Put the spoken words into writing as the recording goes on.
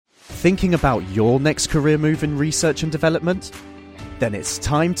thinking about your next career move in research and development? Then it's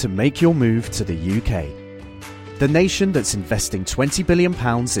time to make your move to the UK. The nation that's investing £20 billion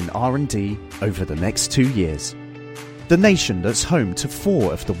in R&D over the next 2 years. The nation that's home to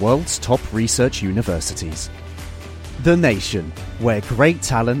 4 of the world's top research universities. The nation where great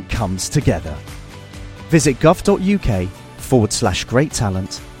talent comes together. Visit gov.uk/great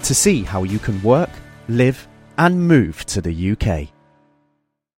talent to see how you can work, live and move to the UK.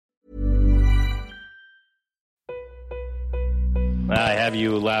 I have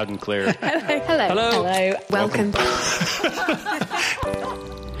you loud and clear. Hello. Welcome.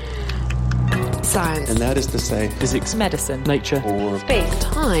 Science. And that is to say, physics, medicine, nature, or space,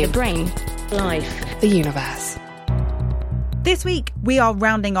 time, the brain, life, the universe. This week, we are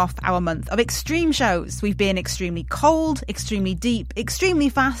rounding off our month of extreme shows. We've been extremely cold, extremely deep, extremely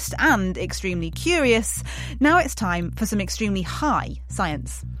fast, and extremely curious. Now it's time for some extremely high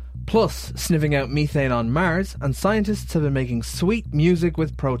science. Plus, sniffing out methane on Mars, and scientists have been making sweet music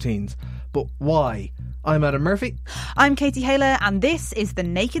with proteins. But why? I'm Adam Murphy. I'm Katie Haylor, and this is The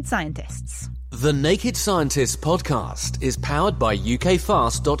Naked Scientists. The Naked Scientists podcast is powered by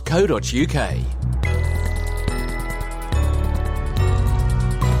ukfast.co.uk.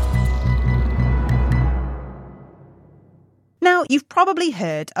 Now, you've probably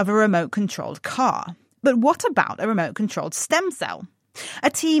heard of a remote-controlled car. But what about a remote-controlled stem cell? A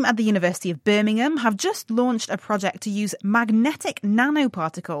team at the University of Birmingham have just launched a project to use magnetic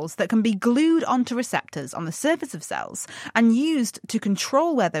nanoparticles that can be glued onto receptors on the surface of cells and used to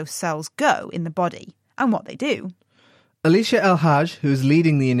control where those cells go in the body and what they do. Alicia El-Haj, who's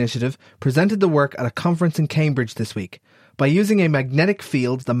leading the initiative, presented the work at a conference in Cambridge this week. By using a magnetic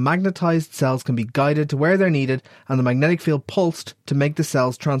field, the magnetised cells can be guided to where they're needed and the magnetic field pulsed to make the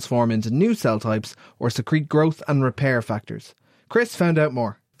cells transform into new cell types or secrete growth and repair factors. Chris found out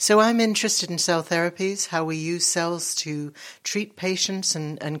more. So I'm interested in cell therapies, how we use cells to treat patients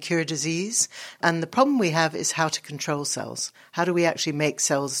and cure disease. And the problem we have is how to control cells. How do we actually make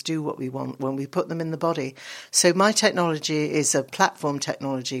cells do what we want when we put them in the body? So my technology is a platform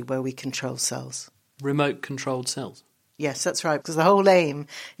technology where we control cells. Remote-controlled cells? Yes, that's right, because the whole aim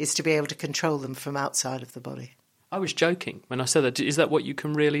is to be able to control them from outside of the body. I was joking when I said that. Is that what you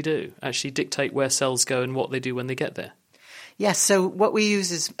can really do? Actually dictate where cells go and what they do when they get there? Yes, so what we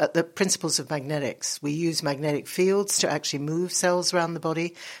use is the principles of magnetics. We use magnetic fields to actually move cells around the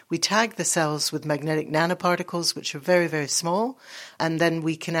body. We tag the cells with magnetic nanoparticles, which are very, very small, and then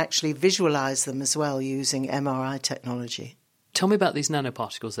we can actually visualize them as well using MRI technology. Tell me about these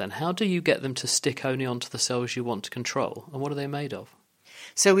nanoparticles then. How do you get them to stick only onto the cells you want to control, and what are they made of?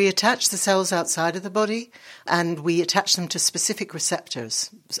 So we attach the cells outside of the body and we attach them to specific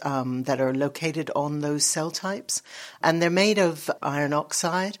receptors that are located on those cell types. And they're made of iron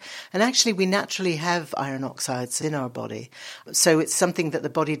oxide. And actually we naturally have iron oxides in our body. So it's something that the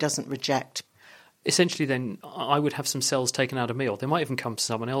body doesn't reject. Essentially then, I would have some cells taken out of me, or they might even come to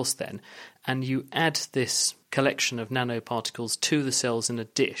someone else then, and you add this collection of nanoparticles to the cells in a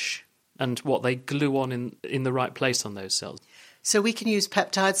dish, and what they glue on in the right place on those cells. So we can use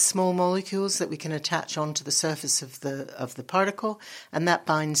peptides, small molecules that we can attach onto the surface of the particle, and that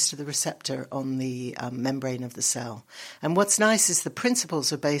binds to the receptor on the membrane of the cell. And what's nice is the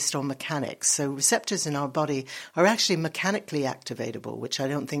principles are based on mechanics. So receptors in our body are actually mechanically activatable, which I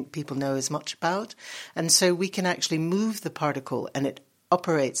don't think people know as much about. And so we can actually move the particle, and it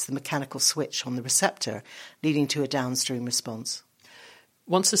operates the mechanical switch on the receptor, leading to a downstream response.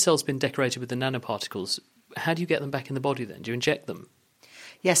 Once the cell's been decorated with the nanoparticles, how do you get them back in the body then? Do you inject them?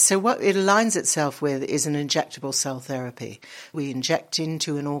 Yes, so what it aligns itself with is an injectable cell therapy. We inject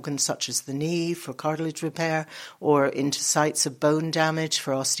into an organ such as the knee for cartilage repair or into sites of bone damage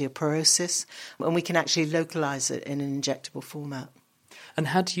for osteoporosis, and we can actually localize it in an injectable format. And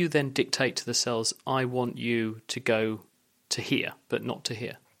how do you then dictate to the cells, I want you to go to here, but not to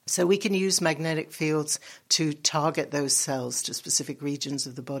here? So we can use magnetic fields to target those cells to specific regions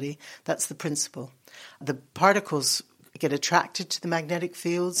of the body. That's the principle. The particles get attracted to the magnetic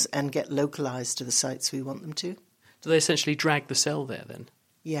fields and get localized to the sites we want them to. Do they essentially drag the cell there then?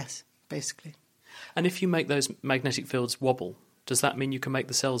 Yes, basically. And if you make those magnetic fields wobble, does that mean you can make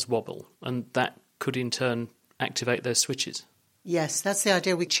the cells wobble? And that could in turn activate those switches? Yes, that's the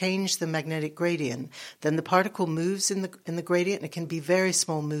idea. We change the magnetic gradient. Then the particle moves in the gradient, and it can be very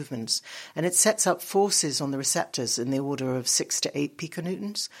small movements. And it sets up forces on the receptors in the order of 6 to 8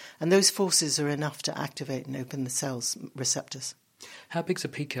 piconewtons. And those forces are enough to activate and open the cell's receptors. How big's a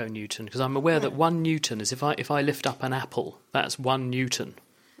piconewton? Because I'm aware that 1 newton is if I lift up an apple, that's 1 newton,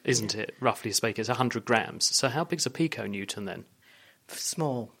 isn't it? Roughly speaking, it's 100 grams. So how big's a piconewton then?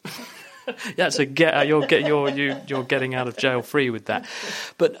 Small. Yeah, so you're getting out of jail free with that.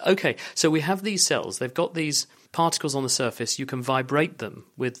 But okay, so we have these cells. They've got these particles on the surface. You can vibrate them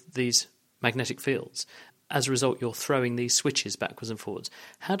with these magnetic fields. As a result, you're throwing these switches backwards and forwards.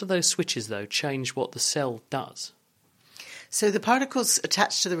 How do those switches, though, change what the cell does? So the particles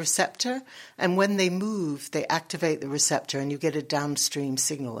attach to the receptor, and when they move, they activate the receptor, and you get a downstream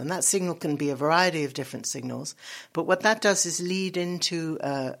signal. And that signal can be a variety of different signals. But what that does is lead into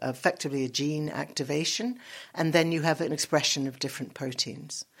effectively a gene activation, and then you have an expression of different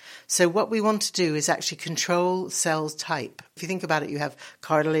proteins. So what we want to do is actually control cell type. If you think about it, you have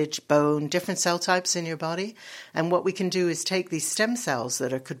cartilage, bone, different cell types in your body. And what we can do is take these stem cells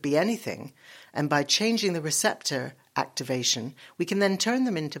that could be anything, and by changing the receptor activation, we can then turn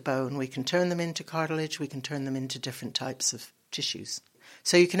them into bone, we can turn them into cartilage, we can turn them into different types of tissues.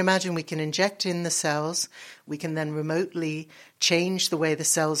 So you can imagine we can inject in the cells, we can then remotely change the way the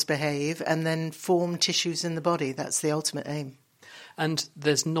cells behave and then form tissues in the body. That's the ultimate aim. And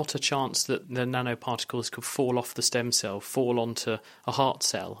there's not a chance that the nanoparticles could fall off the stem cell, fall onto a heart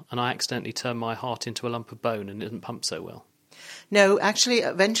cell, and I accidentally turn my heart into a lump of bone and it doesn't pump so well? No, actually,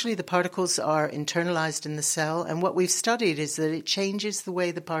 eventually the particles are internalized in the cell, and what we've studied is that it changes the way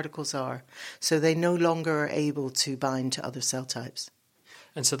the particles are, so they no longer are able to bind to other cell types.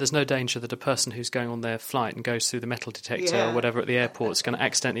 And so there's no danger that a person who's going on their flight and goes through the metal detector or whatever at the airport is going to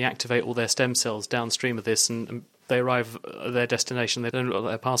accidentally activate all their stem cells downstream of this, and they arrive at their destination, they don't look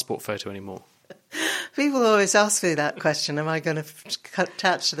like their passport photo anymore. People always ask me that question, am I going to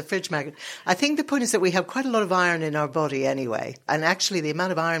attach to the fridge magnet? I think the point is that we have quite a lot of iron in our body anyway, and actually the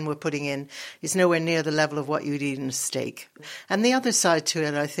amount of iron we're putting in is nowhere near the level of what you'd eat in a steak. And the other side to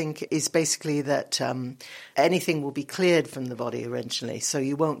it, I think, is basically that anything will be cleared from the body eventually, so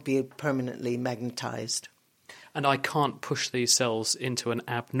you won't be permanently magnetized. And I can't push these cells into an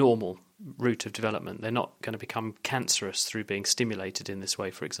abnormal route of development. They're not going to become cancerous through being stimulated in this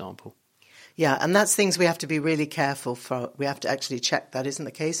way, for example. Yeah, and that's things we have to be really careful for. We have to actually check that isn't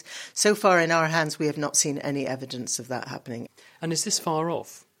the case. So far in our hands, we have not seen any evidence of that happening. And is this far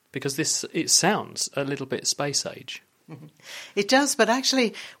off? Because it sounds a little bit space age. It does, but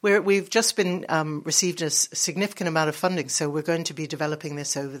actually we've just been received a significant amount of funding, so we're going to be developing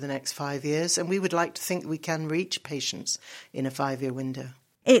this over the next 5 years, and we would like to think we can reach patients in a 5-year window.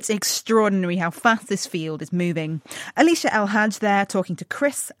 It's extraordinary how fast this field is moving. Alicia El-Haj there talking to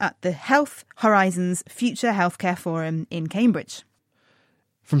Chris at the Health Horizons Future Healthcare Forum in Cambridge.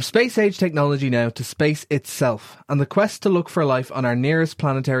 From space-age technology now to space itself, and the quest to look for life on our nearest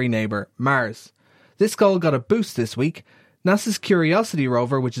planetary neighbour, Mars. This goal got a boost this week. NASA's Curiosity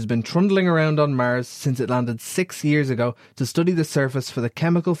rover, which has been trundling around on Mars since it landed 6 years ago to study the surface for the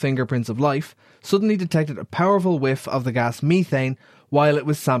chemical fingerprints of life, suddenly detected a powerful whiff of the gas methane while it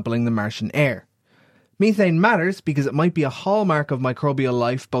was sampling the Martian air. Methane matters because it might be a hallmark of microbial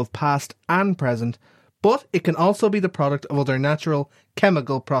life, both past and present, but it can also be the product of other natural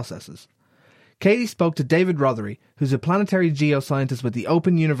chemical processes. Katie spoke to David Rothery, who's a planetary geoscientist with the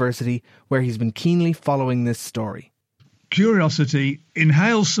Open University, where he's been keenly following this story. Curiosity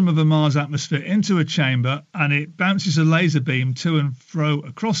inhales some of the Mars atmosphere into a chamber, and it bounces a laser beam to and fro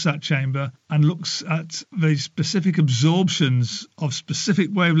across that chamber and looks at the specific absorptions of specific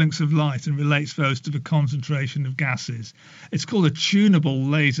wavelengths of light and relates those to the concentration of gases. It's called a tunable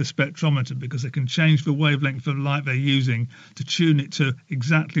laser spectrometer because it can change the wavelength of light they're using to tune it to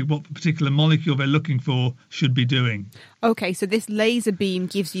exactly what the particular molecule they're looking for should be doing. Okay, so this laser beam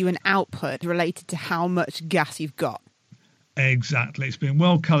gives you an output related to how much gas you've got. Exactly. It's been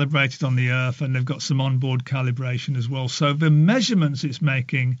well calibrated on the Earth, and they've got some onboard calibration as well. So the measurements it's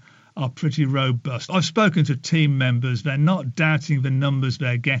making are pretty robust. I've spoken to team members. They're not doubting the numbers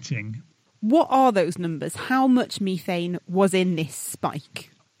they're getting. What are those numbers? How much methane was in this spike?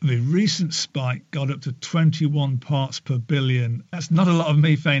 The recent spike got up to 21 parts per billion. That's not a lot of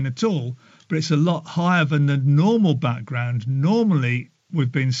methane at all, but it's a lot higher than the normal background. Normally,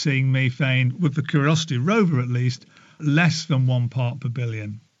 we've been seeing methane, with the Curiosity rover at least, less than 1 part per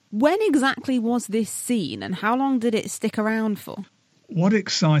billion. When exactly was this seen, and how long did it stick around for? What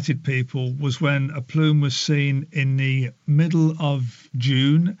excited people was when a plume was seen in the middle of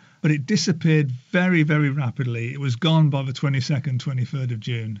June, but it disappeared very, very rapidly. It was gone by the 22nd, 23rd of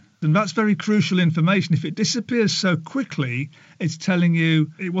June. And that's very crucial information. If it disappears so quickly, it's telling you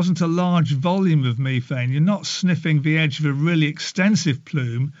it wasn't a large volume of methane. You're not sniffing the edge of a really extensive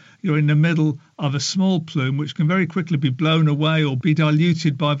plume. You're in the middle of a small plume, which can very quickly be blown away or be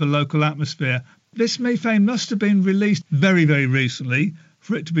diluted by the local atmosphere. This methane must have been released very, very recently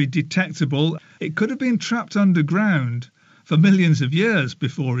for it to be detectable. It could have been trapped underground, for millions of years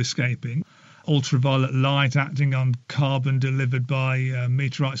before escaping. Ultraviolet light acting on carbon delivered by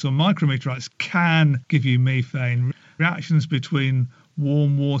meteorites or micrometeorites can give you methane. Reactions between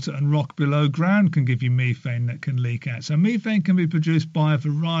warm water and rock below ground can give you methane that can leak out. So methane can be produced by a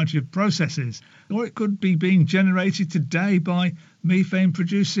variety of processes, or it could be being generated today by methane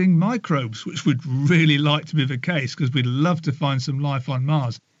producing microbes, which would really like to be the case because we'd love to find some life on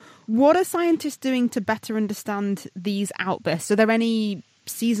Mars. What are scientists doing to better understand these outbursts? Are there any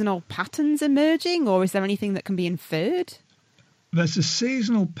seasonal patterns emerging, or is there anything that can be inferred? There's a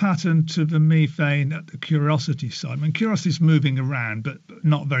seasonal pattern to the methane at the Curiosity side. I mean, Curiosity's moving around, but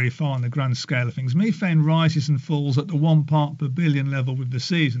not very far on the grand scale of things. Methane rises and falls at the 1 part per billion level with the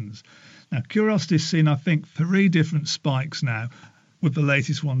seasons. Now, Curiosity's seen, I think, 3 different spikes now, with the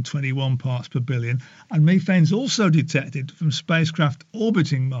latest one 21 parts per billion. And methane's also detected from spacecraft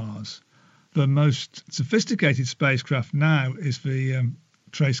orbiting Mars. The most sophisticated spacecraft now is the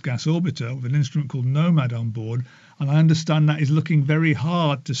Trace Gas Orbiter with an instrument called NOMAD on board, and I understand that is looking very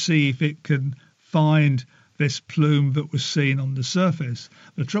hard to see if it can find this plume that was seen on the surface.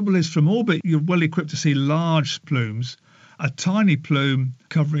 The trouble is, from orbit, you're well equipped to see large plumes. A tiny plume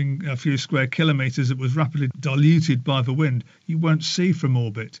covering a few square kilometres that was rapidly diluted by the wind, you won't see from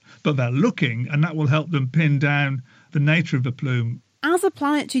orbit. But they're looking, and that will help them pin down the nature of the plume. As a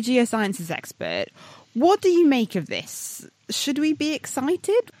planetary geosciences expert, what do you make of this? Should we be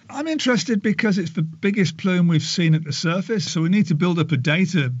excited? I'm interested because it's the biggest plume we've seen at the surface, so we need to build up a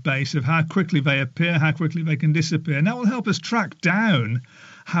database of how quickly they appear, how quickly they can disappear, and that will help us track down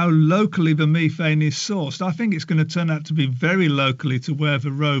how locally the methane is sourced. I think it's going to turn out to be very locally to where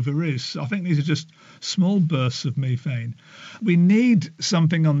the rover is. I think these are just small bursts of methane. We need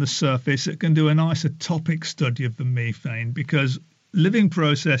something on the surface that can do an isotopic study of the methane, because living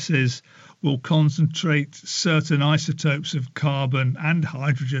processes will concentrate certain isotopes of carbon and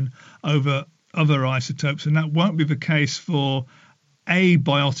hydrogen over other isotopes, and that won't be the case for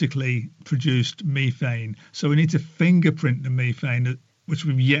abiotically produced methane. So we need to fingerprint the methane, which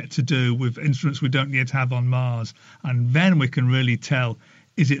we've yet to do with instruments we don't yet have on Mars, and then we can really tell,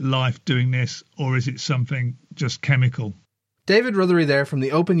 is it life doing this or is it something just chemical? David Rothery there from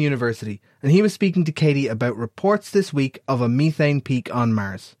the Open University, and he was speaking to Katie about reports this week of a methane peak on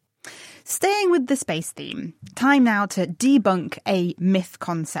Mars. Staying with the space theme, time now to debunk a myth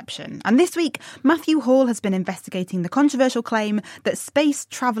conception. And this week, Matthew Hall has been investigating the controversial claim that space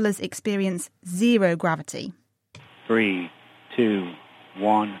travellers experience zero gravity. 3, 2,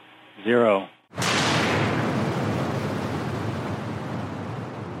 1, 0.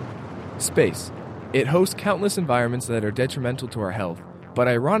 Space. It hosts countless environments that are detrimental to our health, but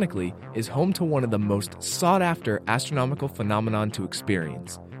ironically is home to one of the most sought-after astronomical phenomenon to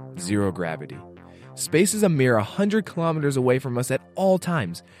experience: zero gravity. Space is a mere 100 kilometers away from us at all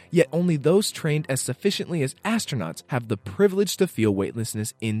times, yet only those trained as sufficiently as astronauts have the privilege to feel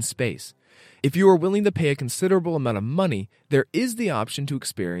weightlessness in space. If you are willing to pay a considerable amount of money, there is the option to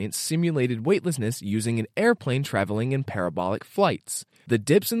experience simulated weightlessness using an airplane traveling in parabolic flights. The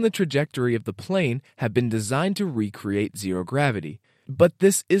dips in the trajectory of the plane have been designed to recreate zero gravity. But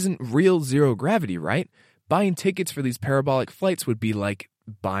this isn't real zero gravity, right? Buying tickets for these parabolic flights would be like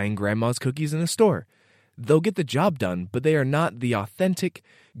buying grandma's cookies in a store. They'll get the job done, but they are not the authentic,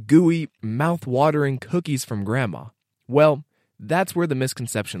 gooey, mouth-watering cookies from grandma. Well, that's where the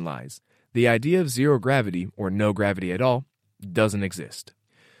misconception lies. The idea of zero gravity, or no gravity at all, doesn't exist.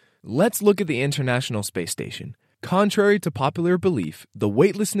 Let's look at the International Space Station. Contrary to popular belief, the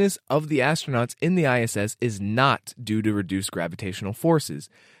weightlessness of the astronauts in the ISS is not due to reduced gravitational forces.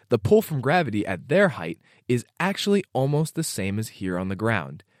 The pull from gravity at their height is actually almost the same as here on the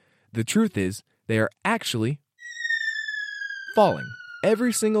ground. The truth is, they are actually falling.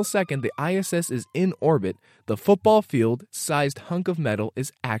 Every single second the ISS is in orbit, the football field-sized hunk of metal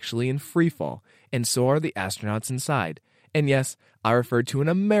is actually in freefall, and so are the astronauts inside. And yes, I referred to an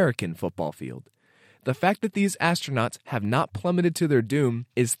American football field. The fact that these astronauts have not plummeted to their doom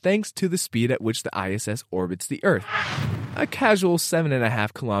is thanks to the speed at which the ISS orbits the Earth, a casual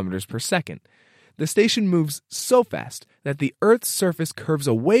 7.5 kilometers per second. The station moves so fast that the Earth's surface curves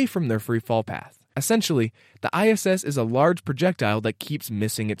away from their free fall path. Essentially, the ISS is a large projectile that keeps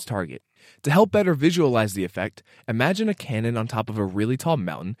missing its target. To help better visualize the effect, imagine a cannon on top of a really tall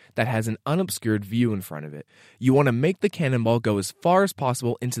mountain that has an unobscured view in front of it. You want to make the cannonball go as far as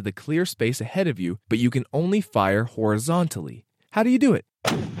possible into the clear space ahead of you, but you can only fire horizontally. How do you do it?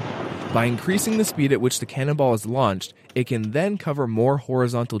 By increasing the speed at which the cannonball is launched, it can then cover more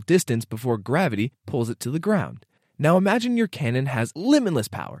horizontal distance before gravity pulls it to the ground. Now imagine your cannon has limitless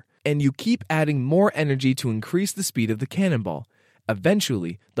power. and you keep adding more energy to increase the speed of the cannonball.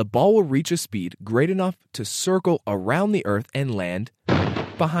 Eventually, the ball will reach a speed great enough to circle around the Earth and land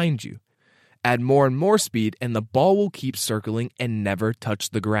behind you. Add more and more speed, and the ball will keep circling and never touch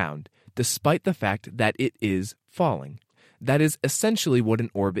the ground, despite the fact that it is falling. That is essentially what an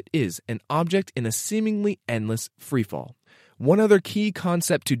orbit is, an object in a seemingly endless freefall. One other key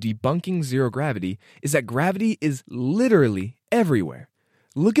concept to debunking zero gravity is that gravity is literally everywhere.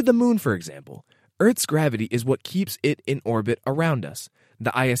 Look at the moon, for example. Earth's gravity is what keeps it in orbit around us.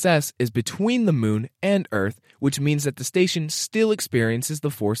 The ISS is between the moon and Earth, which means that the station still experiences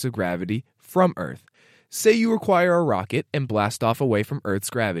the force of gravity from Earth. Say you require a rocket and blast off away from Earth's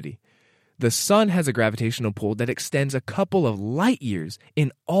gravity. The sun has a gravitational pull that extends a couple of light years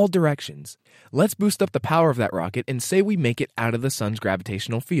in all directions. Let's boost up the power of that rocket and say we make it out of the sun's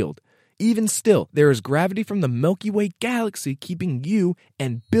gravitational field. Even still, there is gravity from the Milky Way galaxy keeping you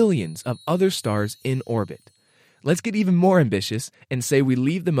and billions of other stars in orbit. Let's get even more ambitious and say we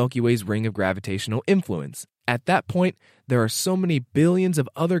leave the Milky Way's ring of gravitational influence. At that point, there are so many billions of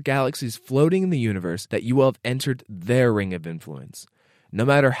other galaxies floating in the universe that you will have entered their ring of influence. No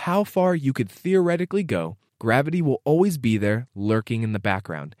matter how far you could theoretically go, gravity will always be there, lurking in the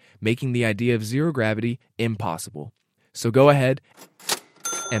background, making the idea of zero gravity impossible. So go ahead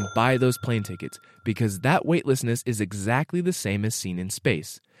and buy those plane tickets, because that weightlessness is exactly the same as seen in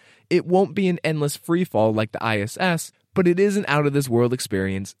space. It won't be an endless free fall like the ISS, but it is an out-of-this-world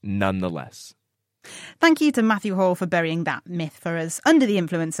experience nonetheless. Thank you to Matthew Hall for burying that myth for us under the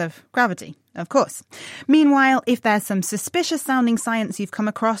influence of gravity, of course. Meanwhile, if there's some suspicious-sounding science you've come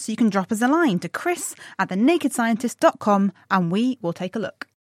across, you can drop us a line to chris@thenakedscientist.com and we will take a look.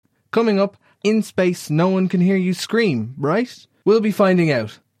 Coming up, in space no one can hear you scream, right? We'll be finding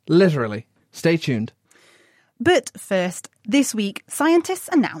out. Literally. Stay tuned. But first, this week, scientists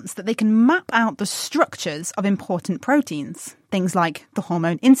announced that they can map out the structures of important proteins, things like the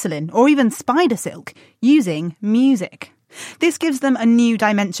hormone insulin or even spider silk, using music. This gives them a new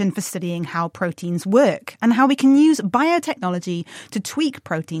dimension for studying how proteins work and how we can use biotechnology to tweak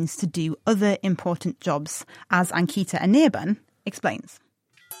proteins to do other important jobs, as Ankita Anirban explains.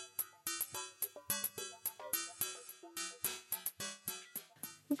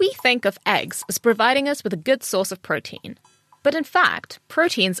 We think of eggs as providing us with a good source of protein. But in fact,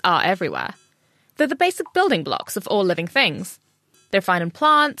 proteins are everywhere. They're the basic building blocks of all living things. They're found in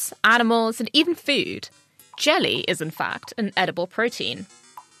plants, animals, and even food. Jelly is, in fact, an edible protein.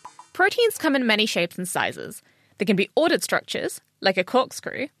 Proteins come in many shapes and sizes. They can be ordered structures, like a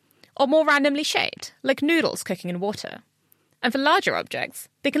corkscrew, or more randomly shaped, like noodles cooking in water. And for larger objects,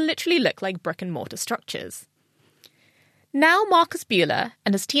 they can literally look like brick-and-mortar structures. Now Marcus Buehler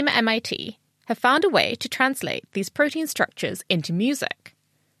and his team at MIT have found a way to translate these protein structures into music.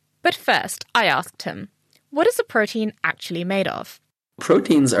 But first, I asked him, what is a protein actually made of?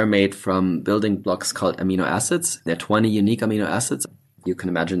 Proteins are made from building blocks called amino acids. There are 20 unique amino acids. You can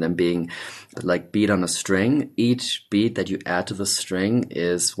imagine them being like bead on a string. Each bead that you add to the string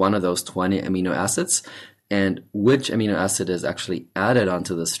is one of those 20 amino acids. And which amino acid is actually added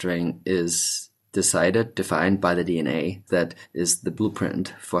onto the string is defined by the DNA that is the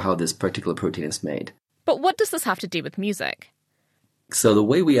blueprint for how this particular protein is made. But what does this have to do with music? So the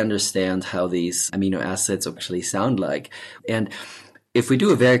way we understand how these amino acids actually sound like, and if we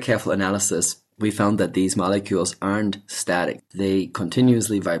do a very careful analysis, we found that these molecules aren't static. They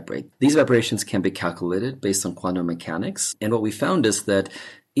continuously vibrate. These vibrations can be calculated based on quantum mechanics. And what we found is that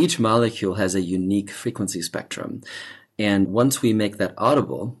each molecule has a unique frequency spectrum. And once we make that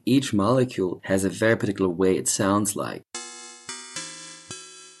audible, each molecule has a very particular way it sounds like.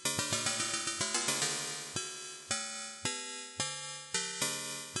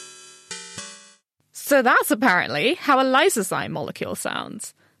 So that's apparently how a lysozyme molecule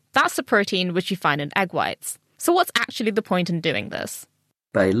sounds. That's a protein which you find in egg whites. So what's actually the point in doing this?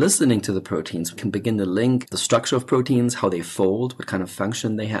 By listening to the proteins, we can begin to link the structure of proteins, how they fold, what kind of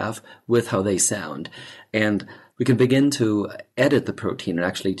function they have, with how they sound. And we can begin to edit the protein and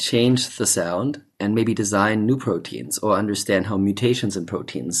actually change the sound and maybe design new proteins or understand how mutations in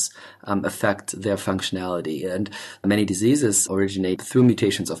proteins affect their functionality. And many diseases originate through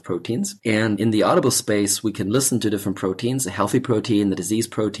mutations of proteins. And in the audible space, we can listen to different proteins, the healthy protein, the disease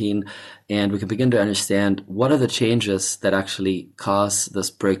protein, and we can begin to understand what are the changes that actually cause this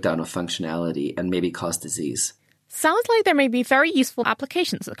breakdown of functionality and maybe cause disease. Sounds like there may be very useful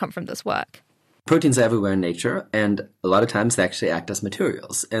applications that come from this work. Proteins are everywhere in nature, and a lot of times they actually act as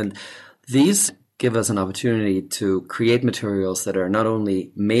materials. And these give us an opportunity to create materials that are not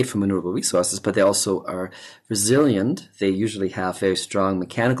only made from renewable resources, but they also are resilient. They usually have very strong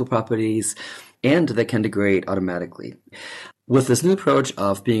mechanical properties, and they can degrade automatically. With this new approach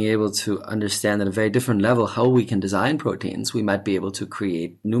of being able to understand at a very different level how we can design proteins, we might be able to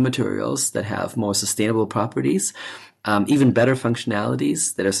create new materials that have more sustainable properties, even better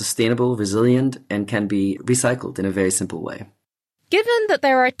functionalities that are sustainable, resilient, and can be recycled in a very simple way. Given that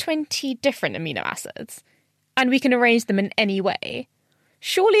there are 20 different amino acids, and we can arrange them in any way,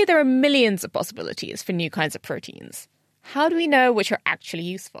 surely there are millions of possibilities for new kinds of proteins. How do we know which are actually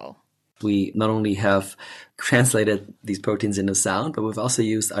useful? We not only have translated these proteins into sound, but we've also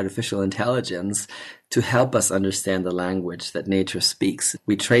used artificial intelligence to help us understand the language that nature speaks.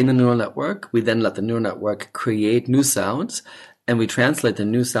 We train the neural network, we then let the neural network create new sounds, and we translate the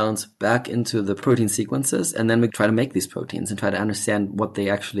new sounds back into the protein sequences, and then we try to make these proteins and try to understand what they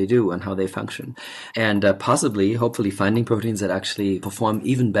actually do and how they function. And hopefully finding proteins that actually perform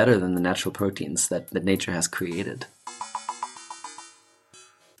even better than the natural proteins that nature has created.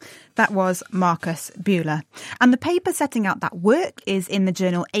 That was Marcus Buehler. And the paper setting out that work is in the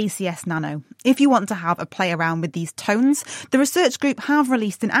journal ACS Nano. If you want to have a play around with these tones, the research group have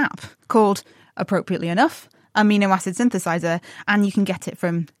released an app called, appropriately enough, Amino Acid Synthesizer, and you can get it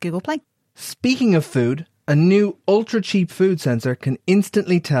from Google Play. Speaking of food, a new ultra-cheap food sensor can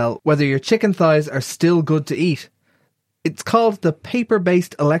instantly tell whether your chicken thighs are still good to eat. It's called the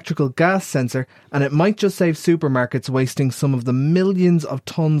paper-based electrical gas sensor, and it might just save supermarkets wasting some of the millions of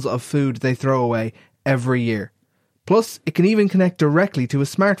tons of food they throw away every year. Plus, it can even connect directly to a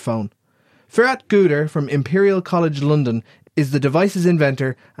smartphone. Firat Gouder from Imperial College London is the device's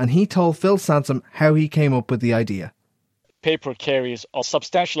inventor, and he told Phil Sansom how he came up with the idea. Paper carries a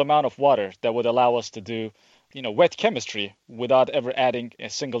substantial amount of water that would allow us to do, wet chemistry without ever adding a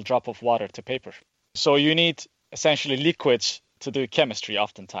single drop of water to paper. So you need essentially liquids to do chemistry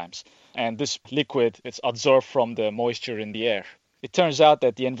oftentimes. And this liquid is absorbed from the moisture in the air. It turns out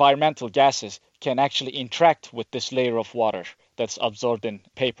that the environmental gases can actually interact with this layer of water that's absorbed in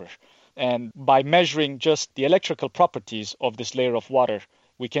paper. And by measuring just the electrical properties of this layer of water,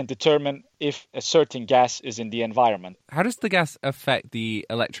 we can determine if a certain gas is in the environment. How does the gas affect the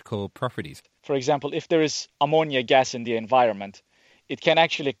electrical properties? For example, if there is ammonia gas in the environment, it can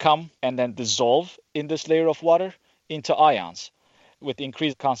actually come and then dissolve in this layer of water into ions. With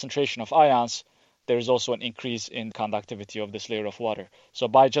increased concentration of ions, there is also an increase in conductivity of this layer of water. So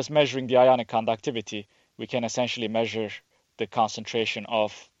by just measuring the ionic conductivity, we can essentially measure the concentration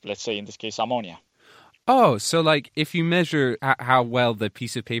of, let's say in this case, ammonia. Oh, so if you measure how well the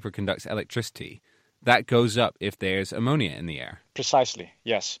piece of paper conducts electricity, that goes up if there's ammonia in the air? Precisely,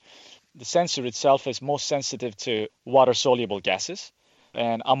 yes. The sensor itself is most sensitive to water-soluble gases.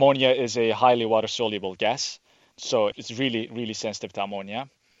 And ammonia is a highly water-soluble gas, so it's really, really sensitive to ammonia.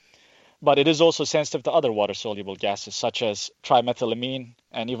 But it is also sensitive to other water-soluble gases, such as trimethylamine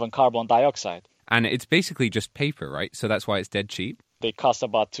and even carbon dioxide. And it's basically just paper, right? So that's why it's dead cheap? They cost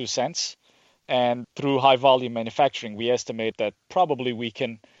about 2 cents. And through high-volume manufacturing, we estimate that probably we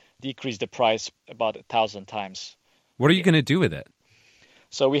can decrease the price about 1,000 times. What are you going to do with it?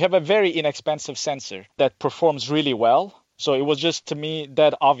 So we have a very inexpensive sensor that performs really well. So it was just, to me,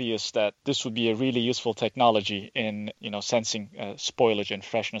 that obvious that this would be a really useful technology in, sensing spoilage and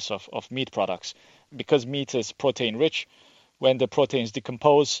freshness of meat products. Because meat is protein rich, when the proteins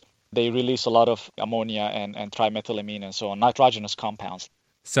decompose, they release a lot of ammonia and trimethylamine and so on, nitrogenous compounds.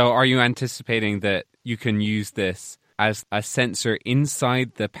 So are you anticipating that you can use this as a sensor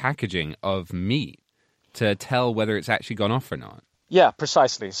inside the packaging of meat to tell whether it's actually gone off or not? Yeah,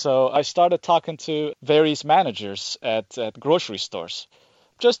 precisely. So I started talking to various managers at grocery stores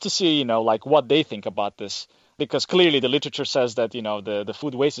just to see, what they think about this. Because clearly the literature says that, the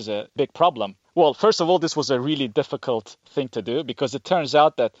food waste is a big problem. Well, first of all, this was a really difficult thing to do because it turns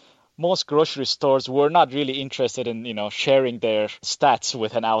out that most grocery stores were not really interested in, sharing their stats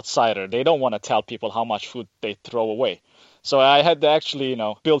with an outsider. They don't want to tell people how much food they throw away. So I had to actually,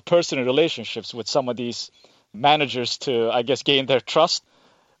 build personal relationships with some of these managers to, gain their trust.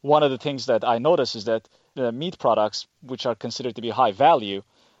 One of the things that I noticed is that the meat products, which are considered to be high value,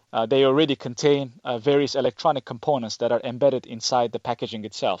 they already contain various electronic components that are embedded inside the packaging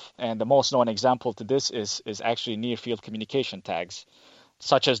itself. And the most known example to this is actually near-field communication tags,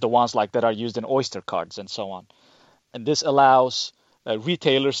 such as the ones that are used in Oyster cards and so on. And this allows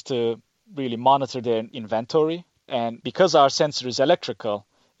retailers to really monitor their inventory. And because our sensor is electrical,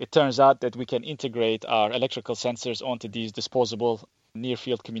 it turns out that we can integrate our electrical sensors onto these disposable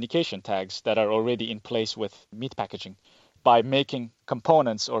near-field communication tags that are already in place with meat packaging. by making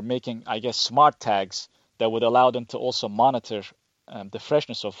components or making, I guess, smart tags that would allow them to also monitor the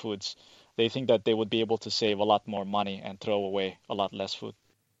freshness of foods, they think that they would be able to save a lot more money and throw away a lot less food.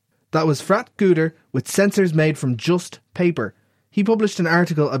 That was Frat Guder with sensors made from just paper. He published an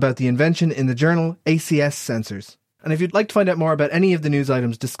article about the invention in the journal ACS Sensors. And if you'd like to find out more about any of the news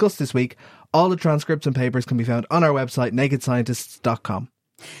items discussed this week, all the transcripts and papers can be found on our website, nakedscientists.com.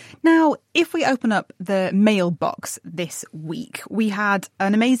 Now, if we open up the mailbox this week, we had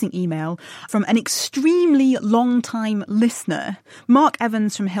an amazing email from an extremely long-time listener. Mark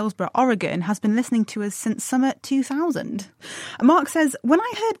Evans from Hillsboro, Oregon, has been listening to us since summer 2000. Mark says, when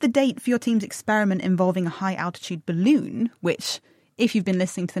I heard the date for your team's experiment involving a high-altitude balloon, which, if you've been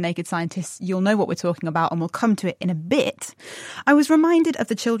listening to The Naked Scientists, you'll know what we're talking about and we'll come to it in a bit, I was reminded of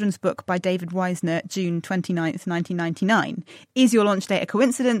the children's book by David Weisner, June 29th, 1999. Is your launch date a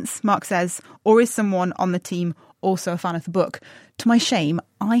coincidence, Mark says, or is someone on the team also a fan of the book? To my shame,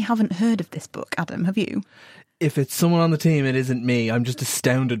 I haven't heard of this book. Adam, have you? If it's someone on the team, it isn't me. I'm just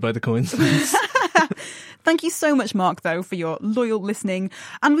astounded by the coincidence. Thank you so much, Mark, though, for your loyal listening,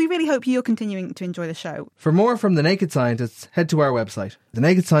 and we really hope you're continuing to enjoy the show. For more from The Naked Scientists, head to our website,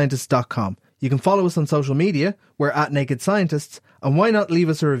 thenakedscientists.com. You can follow us on social media. We're at Naked Scientists, and why not leave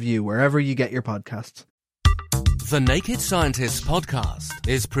us a review wherever you get your podcasts. The Naked Scientists podcast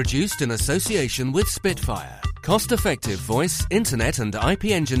is produced in association with Spitfire, cost-effective voice, internet and IP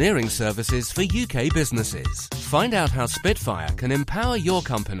engineering services for UK businesses. Find out how Spitfire can empower your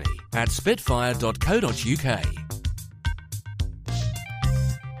company at spitfire.co.uk.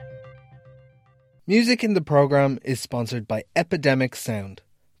 Music in the programme is sponsored by Epidemic Sound.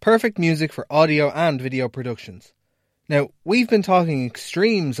 Perfect music for audio and video productions. Now, we've been talking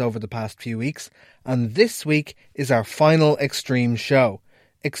extremes over the past few weeks, and this week is our final extreme show,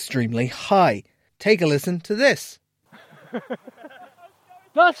 Extremely High. Take a listen to this.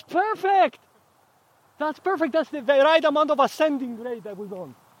 That's perfect! That's perfect. That's the right amount of ascending rate that we're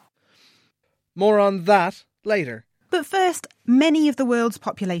on. More on that later. But first, many of the world's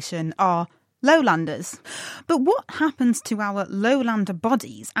population are lowlanders. But what happens to our lowlander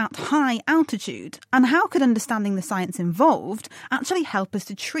bodies at high altitude? And how could understanding the science involved actually help us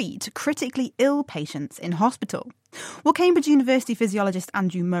to treat critically ill patients in hospital? Well, Cambridge University physiologist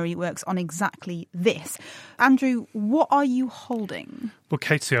Andrew Murray works on exactly this. Andrew, what are you holding? Well,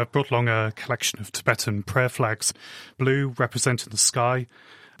 Katie, I've brought along a collection of Tibetan prayer flags. Blue representing the sky,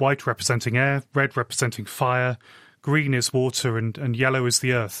 white representing air, red representing fire, green is water, and yellow is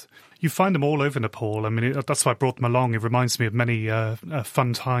the earth. You find them all over Nepal. I mean, that's why I brought them along. It reminds me of many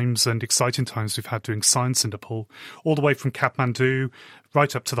fun times and exciting times we've had doing science in Nepal, all the way from Kathmandu,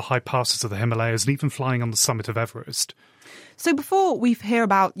 right up to the high passes of the Himalayas, and even flying on the summit of Everest. So before we hear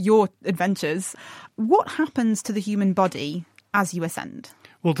about your adventures, what happens to the human body as you ascend?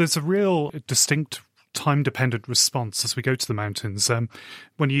 Well, there's a real distinct time-dependent response as we go to the mountains.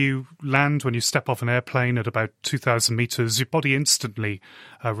 When you land, when you step off an airplane at about 2,000 metres, your body instantly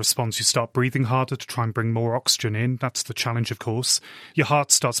responds. You start breathing harder to try and bring more oxygen in. That's the challenge, of course. Your heart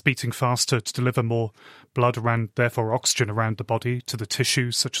starts beating faster to deliver more blood around, therefore oxygen around the body to the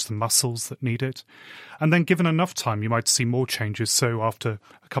tissues, such as the muscles that need it. And then given enough time, you might see more changes. So after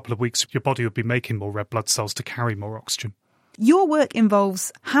a couple of weeks, your body will be making more red blood cells to carry more oxygen. Your work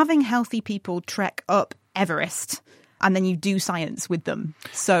involves having healthy people trek up Everest, and then you do science with them.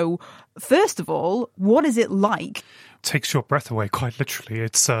 So, first of all, what is it like? Takes your breath away, quite literally.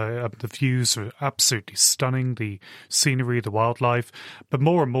 It's the views are absolutely stunning, the scenery, the wildlife. But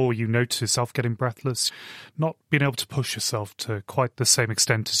more and more you notice yourself getting breathless, not being able to push yourself to quite the same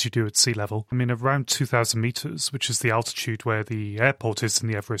extent as you do at sea level. I mean, around 2,000 metres, which is the altitude where the airport is in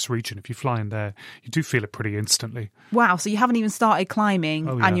the Everest region, if you fly in there, you do feel it pretty instantly. Wow, so you haven't even started climbing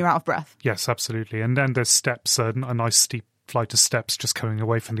and you're out of breath? Yes, absolutely. And then there's steps, a nice steep flight of steps just coming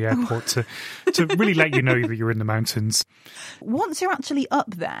away from the airport to really let you know that you're in the mountains. Once you're actually up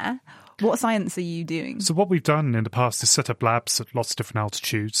there, what science are you doing? So what we've done in the past is set up labs at lots of different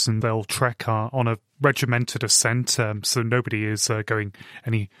altitudes, and they'll trek on a regimented ascent, so nobody is going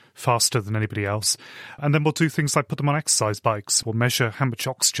any faster than anybody else. And then we'll do things like put them on exercise bikes. We'll measure how much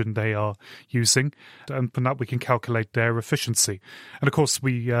oxygen they are using, and from that we can calculate their efficiency. And of course,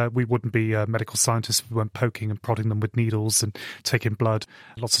 we wouldn't be medical scientists if we weren't poking and prodding them with needles and taking blood,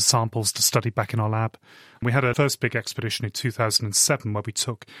 lots of samples to study back in our lab. We had a first big expedition in 2007 where we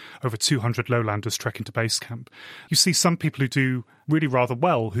took over 200 lowlanders trekking to base camp. You see some people who do really rather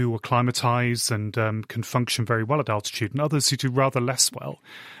well, who acclimatise and can function very well at altitude, and others who do rather less well.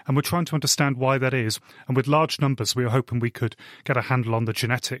 And we're trying to understand why that is. And with large numbers, we were hoping we could get a handle on the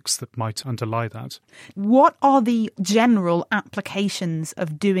genetics that might underlie that. What are the general applications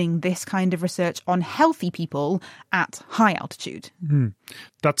of doing this kind of research on healthy people at high altitude?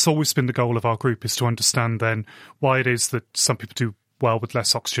 That's always been the goal of our group, is to understand then why it is that some people do well with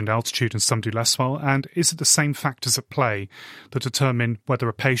less oxygen altitude and some do less well, and is it the same factors at play that determine whether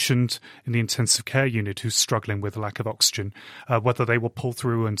a patient in the intensive care unit who's struggling with a lack of oxygen, whether they will pull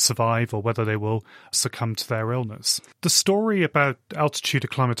through and survive or whether they will succumb to their illness. The story about altitude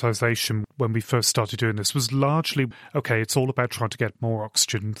acclimatization when we first started doing this was largely, okay, it's all about trying to get more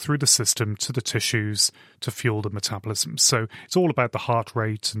oxygen through the system to the tissues to fuel the metabolism. So it's all about the heart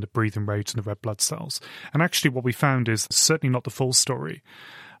rate and the breathing rate and the red blood cells. And actually what we found is certainly not the full story.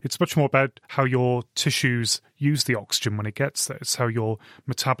 It's much more about how your tissues use the oxygen when it gets there. It's how your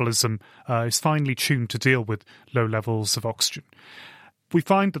metabolism is finely tuned to deal with low levels of oxygen. We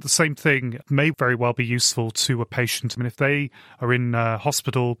find that the same thing may very well be useful to a patient. I mean, if they are in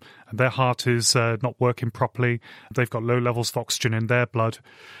hospital and their heart is not working properly, they've got low levels of oxygen in their blood,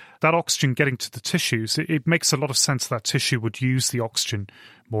 that oxygen getting to the tissues, it makes a lot of sense that tissue would use the oxygen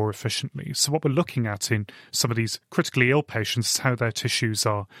more efficiently. So what we're looking at in some of these critically ill patients is how their tissues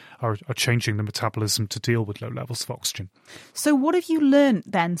are changing the metabolism to deal with low levels of oxygen. So what have you learned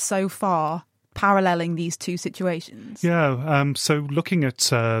then so far, paralleling these two situations? Yeah, so looking at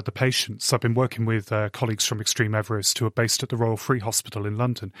the patients, I've been working with colleagues from Extreme Everest who are based at the Royal Free Hospital in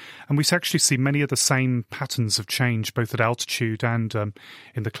London, and we actually see many of the same patterns of change both at altitude and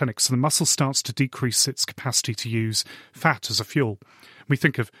in the clinic. So the muscle starts to decrease its capacity to use fat as a fuel. We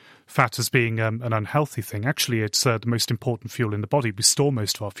think of fat as being an unhealthy thing. Actually, it's the most important fuel in the body. We store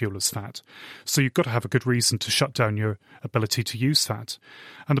most of our fuel as fat. So you've got to have a good reason to shut down your ability to use fat.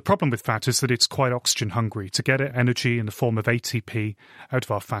 And the problem with fat is that it's quite oxygen hungry. To get energy in the form of ATP out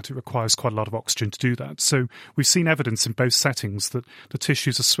of our fat, it requires quite a lot of oxygen to do that. So we've seen evidence in both settings that the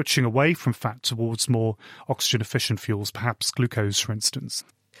tissues are switching away from fat towards more oxygen-efficient fuels, perhaps glucose, for instance.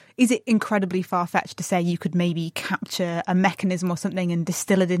 Is it incredibly far-fetched to say you could maybe capture a mechanism or something and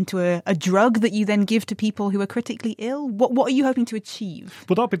distill it into a drug that you then give to people who are critically ill? What are you hoping to achieve?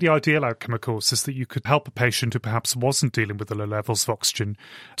 Well, that would be the ideal outcome, of course, is that you could help a patient who perhaps wasn't dealing with the low levels of oxygen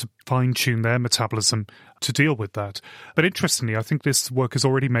to fine-tune their metabolism to deal with that. But interestingly, I think this work has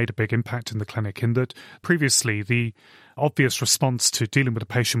already made a big impact in the clinic, in that previously the obvious response to dealing with a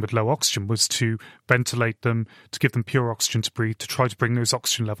patient with low oxygen was to ventilate them, to give them pure oxygen to breathe, to try to bring those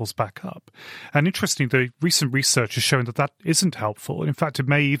oxygen levels back up. And interestingly, the recent research has shown that that isn't helpful. In fact, it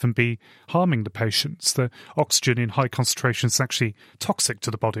may even be harming the patients. The oxygen in high concentrations is actually toxic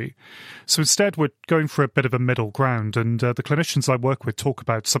to the body. So instead, we're going for a bit of a middle ground. And the clinicians I work with talk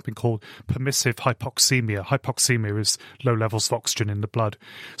about something called permissive hypoxemia. Hypoxemia is low levels of oxygen in the blood.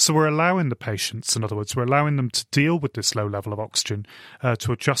 So we're allowing the patients, in other words, we're allowing them to deal with this low level of oxygen,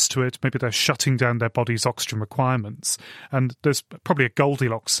 to adjust to it. Maybe they're shutting down their body's oxygen requirements. And there's probably a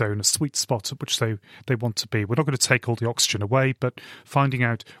Goldilocks zone, a sweet spot at which they want to be. We're not going to take all the oxygen away, but finding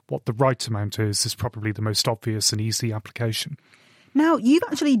out what the right amount is probably the most obvious and easy application. Now, you've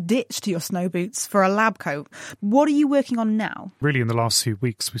actually ditched your snow boots for a lab coat. What are you working on now? Really, in the last few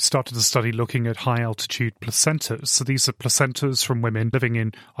weeks, we've started a study looking at high-altitude placentas. So these are placentas from women living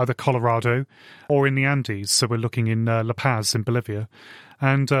in either Colorado or in the Andes. So we're looking in La Paz in Bolivia.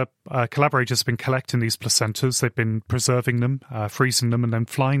 And collaborators have been collecting these placentas. They've been preserving them, freezing them, and then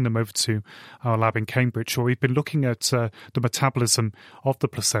flying them over to our lab in Cambridge, where we've been looking at the metabolism of the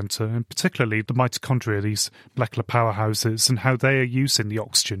placenta, and particularly the mitochondria, these molecular powerhouses, and how they are using the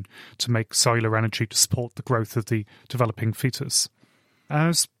oxygen to make cellular energy to support the growth of the developing fetus.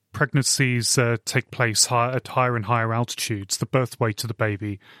 As pregnancies take place at higher and higher altitudes, the birth weight of the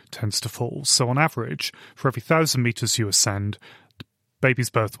baby tends to fall. So on average, for every 1,000 metres you ascend,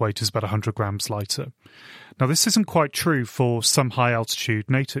 baby's birth weight is about 100 grams lighter. Now, this isn't quite true for some high-altitude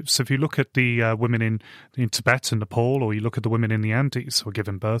natives. So if you look at the women in Tibet and Nepal, or you look at the women in the Andes who are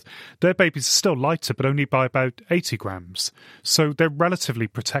giving birth, their babies are still lighter, but only by about 80 grams. So they're relatively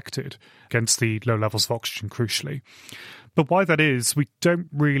protected against the low levels of oxygen, crucially. But why that is, we don't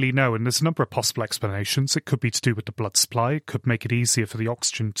really know, and there's a number of possible explanations. It could be to do with the blood supply. It could make it easier for the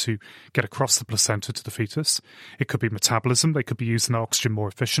oxygen to get across the placenta to the fetus. It could be metabolism. They could be using the oxygen more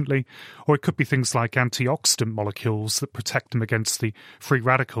efficiently. Or it could be things like antioxidant molecules that protect them against the free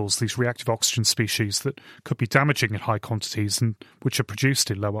radicals, these reactive oxygen species that could be damaging in high quantities and which are produced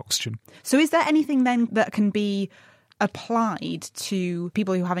in low oxygen. So is there anything then that can be applied to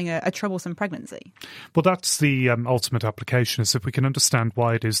people who are having a troublesome pregnancy? Well, that's the ultimate application, is if we can understand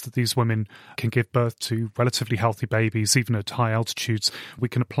why it is that these women can give birth to relatively healthy babies, even at high altitudes, we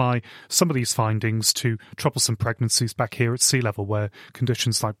can apply some of these findings to troublesome pregnancies back here at sea level, where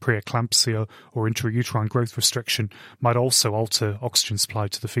conditions like preeclampsia or intrauterine growth restriction might also alter oxygen supply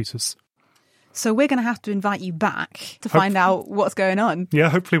to the fetus. So we're going to have to invite you back to find out what's going on. Yeah,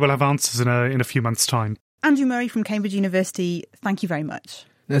 hopefully we'll have answers in a few months' time. Andrew Murray from Cambridge University, thank you very much.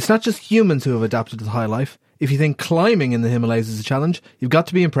 And it's not just humans who have adapted to the high life. If you think climbing in the Himalayas is a challenge, you've got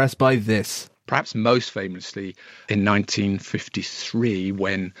to be impressed by this. Perhaps most famously in 1953,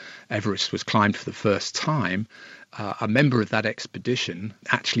 when Everest was climbed for the first time, a member of that expedition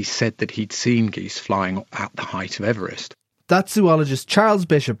actually said that he'd seen geese flying at the height of Everest. That's zoologist Charles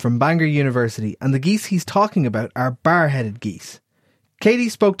Bishop from Bangor University, and the geese he's talking about are bar-headed geese. Katie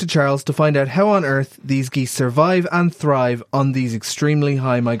spoke to Charles to find out how on earth these geese survive and thrive on these extremely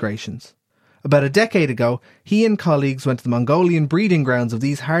high migrations. About a decade ago, he and colleagues went to the Mongolian breeding grounds of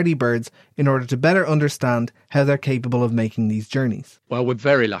these hardy birds in order to better understand how they're capable of making these journeys. Well, we're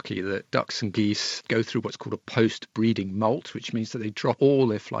very lucky that ducks and geese go through what's called a post-breeding molt, which means that they drop all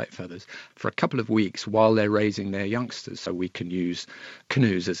their flight feathers for a couple of weeks while they're raising their youngsters. So we can use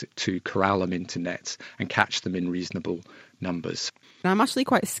canoes to corral them into nets and catch them in reasonable numbers. Now, I'm actually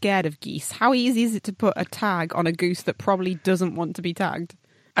quite scared of geese. How easy is it to put a tag on a goose that probably doesn't want to be tagged?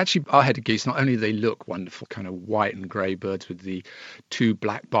 Actually, bar-headed geese, not only do they look wonderful, kind of white and grey birds with the two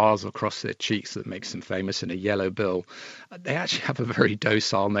black bars across their cheeks that makes them famous and a yellow bill, they actually have a very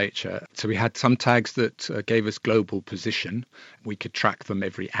docile nature. So we had some tags that gave us global position. We could track them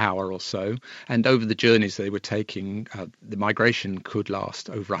every hour or so. And over the journeys they were taking, the migration could last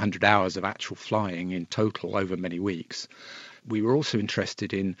over 100 hours of actual flying in total over many weeks. We were also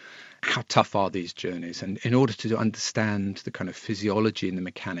interested in how tough are these journeys, and in order to understand the kind of physiology and the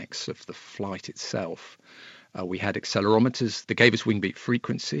mechanics of the flight itself, we had accelerometers that gave us wing beat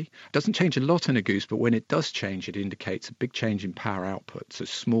frequency. It doesn't change a lot in a goose, but when it does change, it indicates a big change in power output. So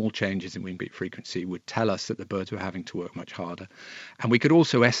small changes in wing beat frequency would tell us that the birds were having to work much harder. And we could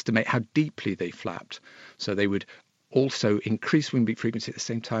also estimate how deeply they flapped. So they would also increase wing beat frequency at the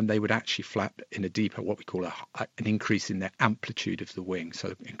same time they would actually flap in a deeper, what we call an increase in their amplitude of the wing,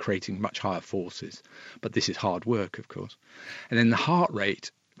 so in creating much higher forces. But this is hard work, of course. And then the heart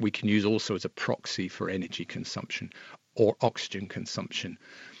rate we can use also as a proxy for energy consumption or oxygen consumption.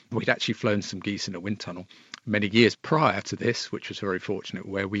 We'd actually flown some geese in a wind tunnel many years prior to this, which was very fortunate,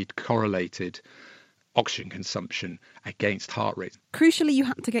 where we'd correlated oxygen consumption against heart rate. Crucially, you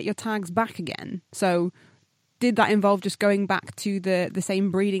had to get your tags back again. So did that involve just going back to the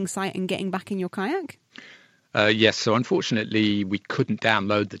same breeding site and getting back in your kayak? Yes, so unfortunately we couldn't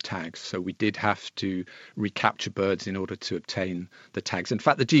download the tags, so we did have to recapture birds in order to obtain the tags. In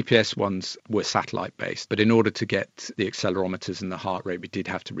fact, the GPS ones were satellite based, but in order to get the accelerometers and the heart rate, we did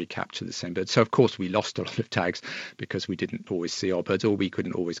have to recapture the same birds. So of course we lost a lot of tags because we didn't always see our birds, or we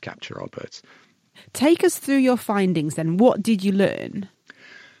couldn't always capture our birds. Take us through your findings then. What did you learn?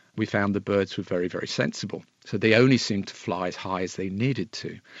 We found the birds were very, very sensible. So they only seemed to fly as high as they needed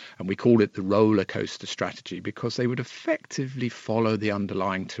to. And we called it the roller coaster strategy because they would effectively follow the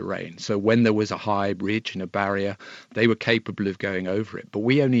underlying terrain. So when there was a high ridge and a barrier, they were capable of going over it. But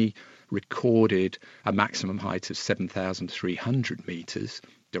we only recorded a maximum height of 7,300 meters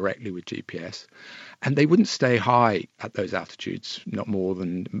directly with GPS. And they wouldn't stay high at those altitudes, not more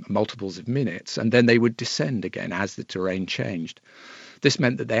than multiples of minutes. And then they would descend again as the terrain changed. This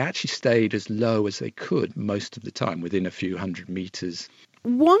meant that they actually stayed as low as they could most of the time, within a few hundred meters.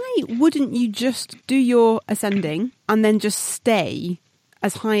 Why wouldn't you just do your ascending and then just stay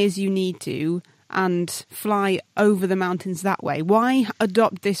as high as you need to and fly over the mountains that way? Why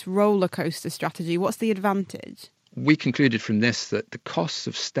adopt this roller coaster strategy? What's the advantage? We concluded from this that the costs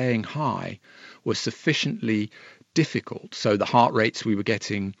of staying high were sufficiently difficult. So the heart rates we were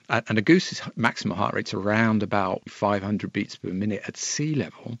getting, and a goose's maximum heart rate's around about 500 beats per minute at sea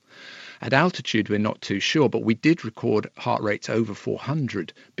level. At altitude, we're not too sure, but we did record heart rates over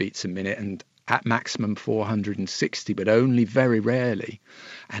 400 beats a minute and at maximum 460, but only very rarely.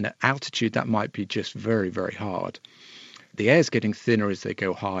 And at altitude, that might be just very, very hard. The air's getting thinner as they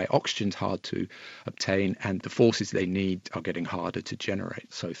go high, oxygen's hard to obtain, and the forces they need are getting harder to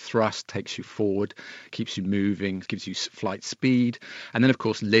generate. So thrust takes you forward, keeps you moving, gives you flight speed, and then of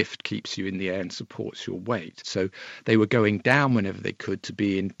course lift keeps you in the air and supports your weight. So they were going down whenever they could to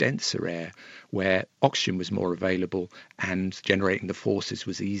be in denser air where oxygen was more available and generating the forces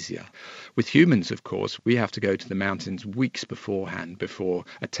was easier. With humans, of course, we have to go to the mountains weeks beforehand before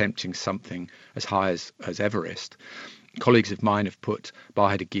attempting something as high as Everest. Colleagues of mine have put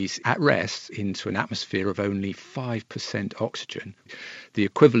bar-headed geese at rest into an atmosphere of only 5% oxygen. The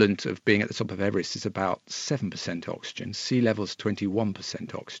equivalent of being at the top of Everest is about 7% oxygen. Sea level's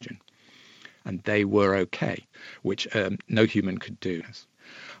 21% oxygen. And they were okay, which no human could do.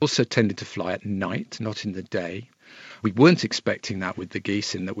 Also tended to fly at night, not in the day. We weren't expecting that with the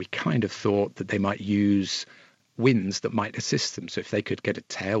geese, in that we kind of thought that they might use winds that might assist them. So if they could get a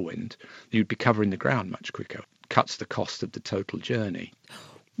tailwind, you'd be covering the ground much quicker. Cuts the cost of the total journey.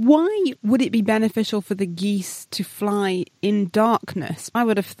 Why would it be beneficial for the geese to fly in darkness? I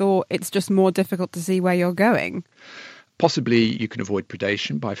would have thought it's just more difficult to see where you're going. Possibly you can avoid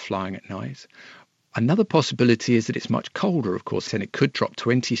predation by flying at night. Another possibility is that it's much colder, of course, and it could drop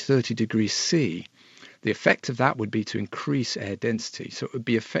 20, 30 degrees C. The effect of that would be to increase air density. So it would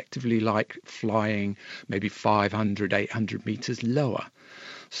be effectively like flying maybe 500, 800 meters lower.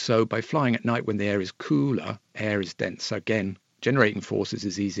 So by flying at night when the air is cooler, air is denser. Again, generating forces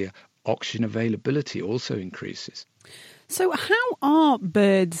is easier. Oxygen availability also increases. So how are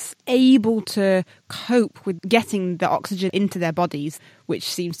birds able to cope with getting the oxygen into their bodies, which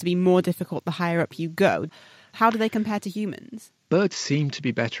seems to be more difficult the higher up you go? How do they compare to humans? Birds seem to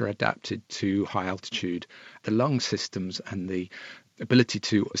be better adapted to high altitude. The lung systems and the ability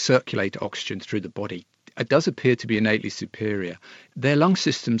to circulate oxygen through the body, it does appear to be innately superior. Their lung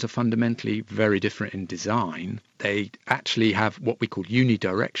systems are fundamentally very different in design. They actually have what we call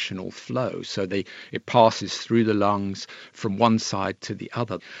unidirectional flow, so it passes through the lungs from one side to the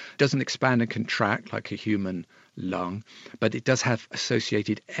other. It doesn't expand and contract like a human lung, but it does have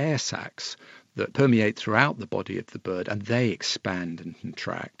associated air sacs that permeate throughout the body of the bird, and they expand and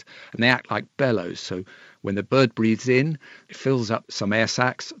contract. And they act like bellows, so when the bird breathes in, it fills up some air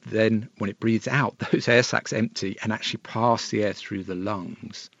sacs. Then when it breathes out, those air sacs empty and actually pass the air through the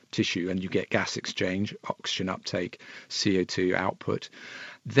lungs tissue, and you get gas exchange, oxygen uptake, CO2 output.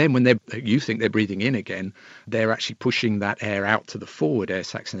 Then when you think they're breathing in again, they're actually pushing that air out to the forward air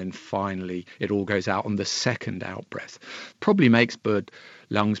sacs, and then finally it all goes out on the second out breath. Probably makes bird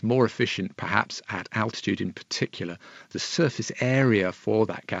lungs more efficient, perhaps at altitude in particular. The surface area for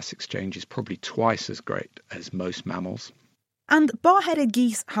that gas exchange is probably twice as great as most mammals. And bar-headed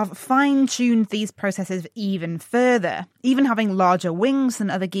geese have fine-tuned these processes even further, even having larger wings than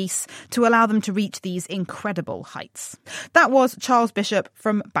other geese to allow them to reach these incredible heights. That was Charles Bishop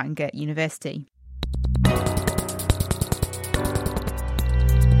from Bangor University.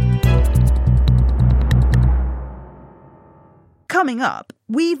 Coming up,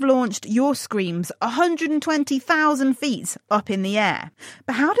 we've launched Your Screams 120,000 feet up in the air.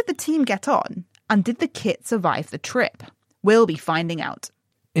 But how did the team get on? And did the kit survive the trip? We'll be finding out.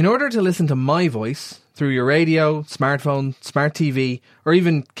 In order to listen to my voice through your radio, smartphone, smart TV, or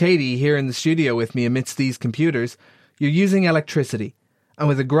even Katie here in the studio with me amidst these computers, you're using electricity. And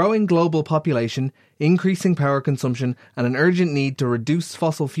with a growing global population, increasing power consumption, and an urgent need to reduce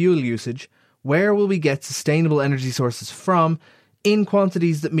fossil fuel usage, where will we get sustainable energy sources from in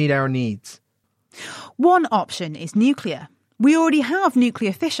quantities that meet our needs? One option is nuclear. We already have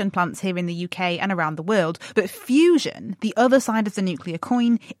nuclear fission plants here in the UK and around the world, but fusion, the other side of the nuclear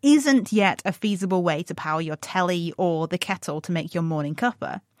coin, isn't yet a feasible way to power your telly or the kettle to make your morning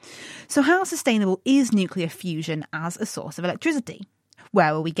cuppa. So how sustainable is nuclear fusion as a source of electricity?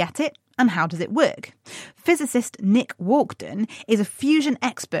 Where will we get it, and how does it work? Physicist Nick Walkden is a fusion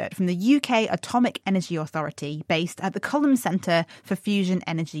expert from the UK Atomic Energy Authority based at the Culham Centre for Fusion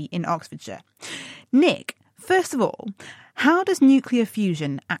Energy in Oxfordshire. Nick, first of all, how does nuclear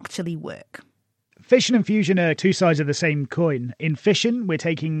fusion actually work? Fission and fusion are two sides of the same coin. In fission, we're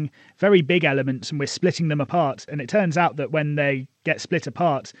taking very big elements and we're splitting them apart. And it turns out that when they get split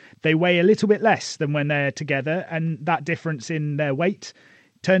apart, they weigh a little bit less than when they're together. And that difference in their weight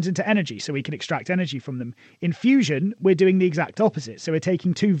turns into energy, so we can extract energy from them. In fusion, we're doing the exact opposite. So we're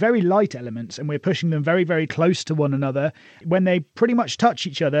taking two very light elements and we're pushing them very, very close to one another. When they pretty much touch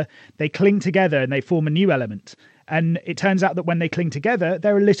each other, they cling together and they form a new element. And it turns out that when they cling together,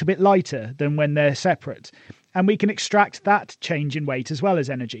 they're a little bit lighter than when they're separate. And we can extract that change in weight as well as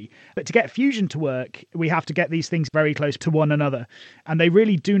energy. But to get fusion to work, we have to get these things very close to one another. And they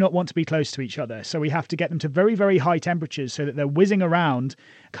really do not want to be close to each other. So we have to get them to very, very high temperatures so that they're whizzing around,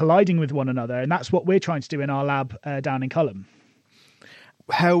 colliding with one another. And that's what we're trying to do in our lab down in Culham.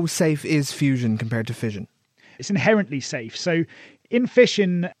 How safe is fusion compared to fission? It's inherently safe. So in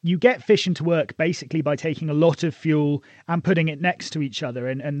fission, you get fission to work basically by taking a lot of fuel and putting it next to each other.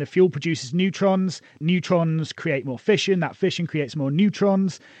 And the fuel produces neutrons. Neutrons create more fission. That fission creates more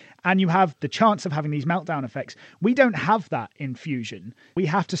neutrons. And you have the chance of having these meltdown effects. We don't have that in fusion. We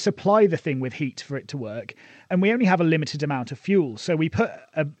have to supply the thing with heat for it to work. And we only have a limited amount of fuel. So we put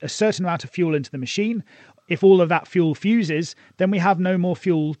a certain amount of fuel into the machine. If all of that fuel fuses, then we have no more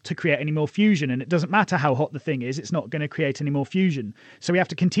fuel to create any more fusion. And it doesn't matter how hot the thing is, it's not going to create any more fusion. So we have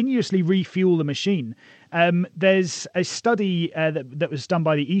to continuously refuel the machine. There's a study that was done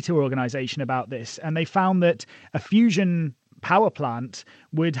by the ITER organization about this, and they found that a fusion power plant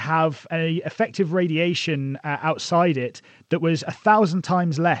would have an effective radiation outside it that was 1,000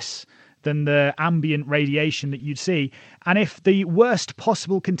 times less than the ambient radiation that you'd see. And if the worst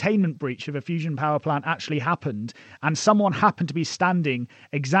possible containment breach of a fusion power plant actually happened, and someone happened to be standing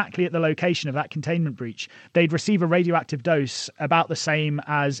exactly at the location of that containment breach, they'd receive a radioactive dose about the same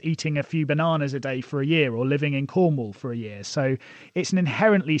as eating a few bananas a day for a year or living in Cornwall for a year. So it's an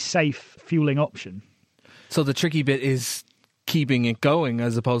inherently safe fueling option. So the tricky bit is keeping it going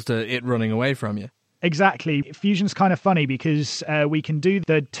as opposed to it running away from you. Exactly. Fusion's kind of funny because we can do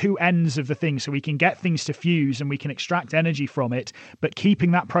the two ends of the thing. So we can get things to fuse and we can extract energy from it. But keeping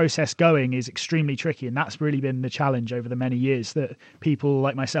that process going is extremely tricky. And that's really been the challenge over the many years that people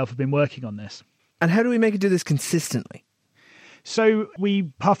like myself have been working on this. And how do we make it do this consistently? So we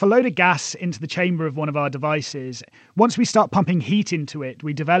puff a load of gas into the chamber of one of our devices. Once we start pumping heat into it,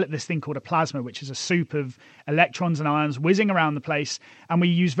 we develop this thing called a plasma, which is a soup of electrons and ions whizzing around the place. And we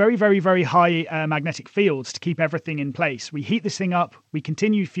use very, very, very high magnetic fields to keep everything in place. We heat this thing up, we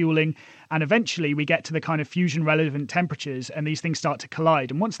continue fueling, and eventually we get to the kind of fusion relevant temperatures and these things start to collide.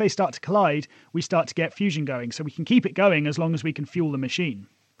 And once they start to collide, we start to get fusion going. So we can keep it going as long as we can fuel the machine.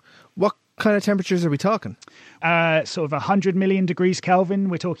 What kind of temperatures are we talking? Sort of 100 million degrees Kelvin.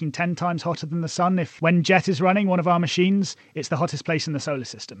 We're talking 10 times hotter than the sun. When JET is running one of our machines, it's the hottest place in the solar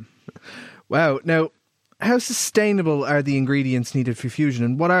system. Wow. Now, how sustainable are the ingredients needed for fusion,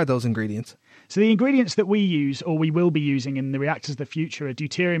 and what are those ingredients? So the ingredients that we use, or we will be using in the reactors of the future, are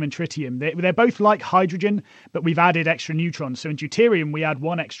deuterium and tritium. They're both like hydrogen, but we've added extra neutrons. So in deuterium, we add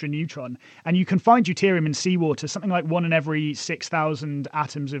one extra neutron. And you can find deuterium in seawater. Something like 1 in every 6,000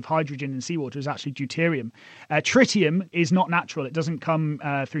 atoms of hydrogen in seawater is actually deuterium. Tritium is not natural. It doesn't come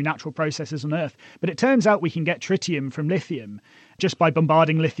through natural processes on Earth. But it turns out we can get tritium from lithium just by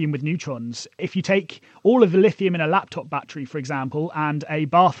bombarding lithium with neutrons. If you take all of the lithium in a laptop battery, for example, and a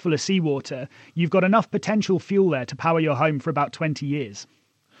bath full of seawater, you've got enough potential fuel there to power your home for about 20 years.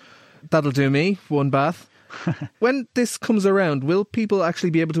 That'll do me, one bath. When this comes around, will people actually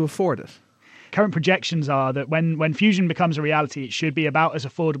be able to afford it? Current projections are that when fusion becomes a reality, it should be about as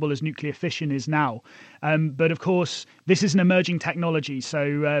affordable as nuclear fission is now. But of course, this is an emerging technology,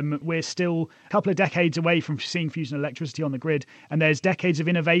 so we're still a couple of decades away from seeing fusion electricity on the grid, and there's decades of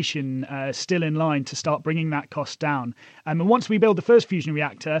innovation still in line to start bringing that cost down. And once we build the first fusion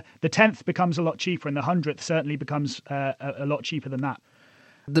reactor, the 10th becomes a lot cheaper, and the 100th certainly becomes a lot cheaper than that.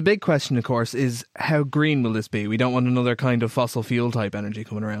 The big question, of course, is how green will this be? We don't want another kind of fossil fuel type energy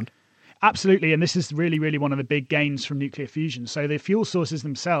coming around. Absolutely, and this is really, really one of the big gains from nuclear fusion. So the fuel sources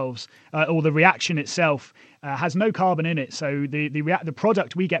themselves, or the reaction itself, has no carbon in it. So the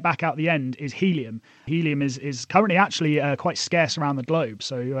product we get back out the end is helium. Helium is currently actually quite scarce around the globe,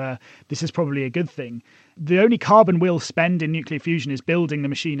 so this is probably a good thing. The only carbon we'll spend in nuclear fusion is building the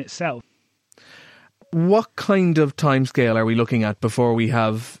machine itself. What kind of timescale are we looking at before we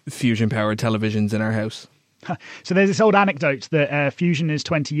have fusion-powered televisions in our house? So there's this old anecdote that fusion is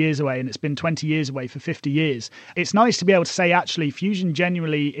 20 years away, and it's been 20 years away for 50 years. It's nice to be able to say, actually, fusion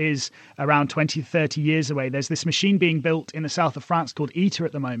genuinely is around 20, 30 years away. There's this machine being built in the south of France called ITER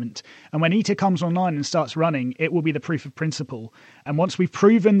at the moment. And when ITER comes online and starts running, it will be the proof of principle. And once we've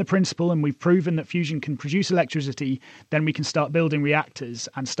proven the principle and we've proven that fusion can produce electricity, then we can start building reactors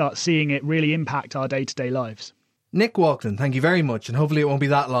and start seeing it really impact our day-to-day lives. Nick Walkden, thank you very much, and hopefully it won't be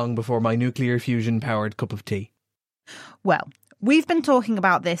that long before my nuclear fusion-powered cup of tea. Well, we've been talking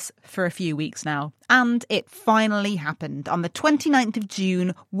about this for a few weeks now, and it finally happened. On the 29th of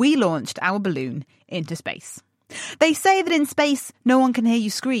June, we launched our balloon into space. They say that in space, no one can hear you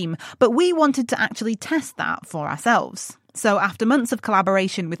scream, but we wanted to actually test that for ourselves. So after months of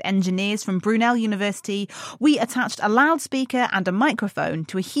collaboration with engineers from Brunel University, we attached a loudspeaker and a microphone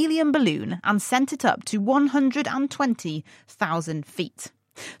to a helium balloon and sent it up to 120,000 feet.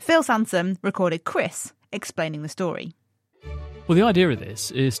 Phil Sansom recorded Chris explaining the story. Well, the idea of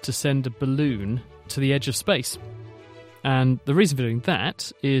this is to send a balloon to the edge of space. And the reason for doing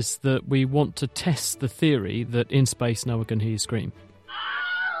that is that we want to test the theory that in space no one can hear you scream.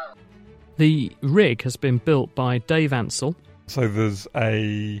 The rig has been built by Dave Ansell. So there's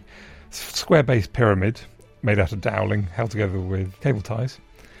a square-based pyramid made out of dowling held together with cable ties.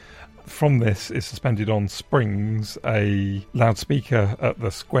 From this is suspended on springs a loudspeaker at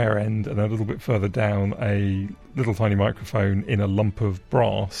the square end, and a little bit further down a little tiny microphone in a lump of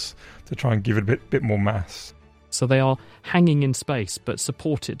brass to try and give it a bit more mass. So they are hanging in space but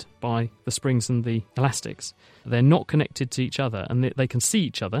supported by the springs and the elastics. They're not connected to each other and they can see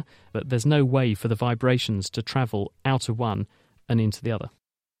each other, but there's no way for the vibrations to travel out of one and into the other.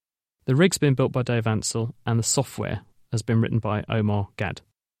 The rig's been built by Dave Ansell and the software has been written by Omar Gad.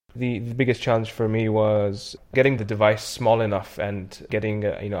 The biggest challenge for me was getting the device small enough and getting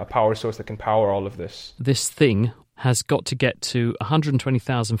a power source that can power all of this. This thing has got to get to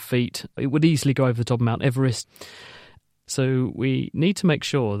 120,000 feet. It would easily go over the top of Mount Everest. So we need to make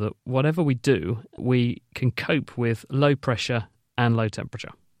sure that whatever we do, we can cope with low pressure and low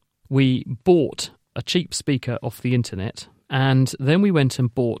temperature. We bought a cheap speaker off the internet, and then we went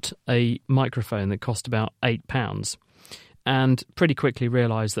and bought a microphone that cost about £8. And pretty quickly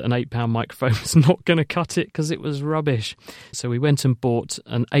realised that an £8 microphone was not going to cut it because it was rubbish. So we went and bought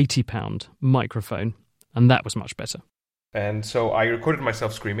an £80 microphone, and that was much better. And so I recorded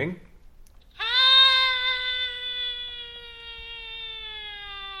myself screaming.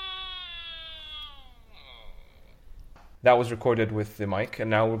 That was recorded with the mic, and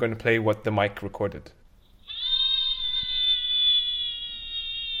now we're going to play what the mic recorded.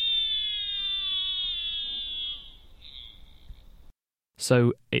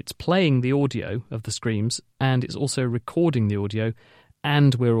 So it's playing the audio of the screams, and it's also recording the audio,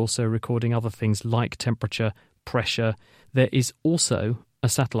 and we're also recording other things like temperature, pressure. There is also a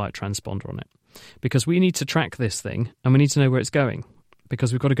satellite transponder on it, because we need to track this thing, and we need to know where it's going,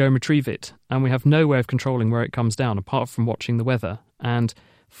 because we've got to go and retrieve it, and we have no way of controlling where it comes down apart from watching the weather and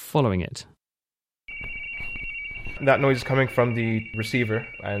following it. That noise is coming from the receiver,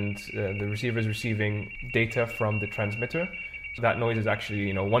 and the receiver is receiving data from the transmitter. So that noise is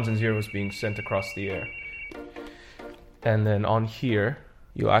actually, ones and zeros being sent across the air. And then on here,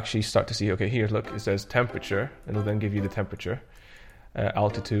 you'll actually start to see, okay, here, look, it says temperature. It'll then give you the temperature,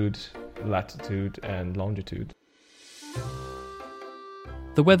 altitude, latitude, and longitude.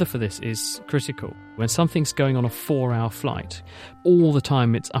 The weather for this is critical. When something's going on a 4-hour flight, all the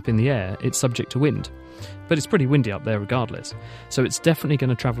time it's up in the air, it's subject to wind. But it's pretty windy up there regardless. So it's definitely going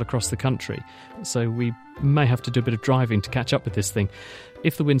to travel across the country. So we may have to do a bit of driving to catch up with this thing.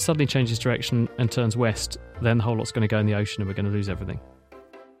 If the wind suddenly changes direction and turns west, then the whole lot's going to go in the ocean and we're going to lose everything.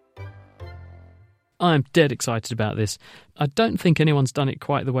 I'm dead excited about this. I don't think anyone's done it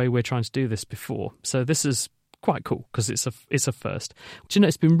quite the way we're trying to do this before. So this is quite cool because it's a first. Do you know,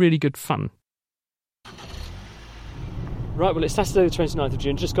 it's been really good fun. Right, well, it's Saturday the 29th of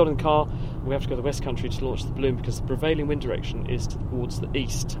June. Just got in the car. We have to go to the West Country to launch the balloon because the prevailing wind direction is towards the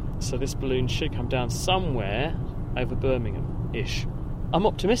east. So this balloon should come down somewhere over Birmingham-ish. I'm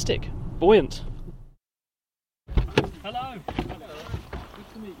optimistic, buoyant. Hello. Good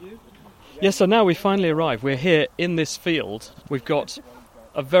to meet you. Yes, so now we finally arrived. We're here in this field. We've got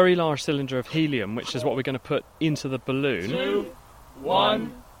a very large cylinder of helium, which is what we're going to put into the balloon. 2,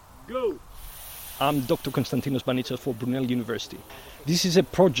 1, go! I'm Dr. Konstantinos Banitsas for Brunel University. This is a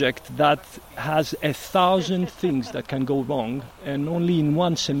project that has 1,000 things that can go wrong, and only in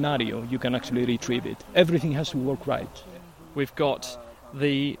one scenario you can actually retrieve it. Everything has to work right. We've got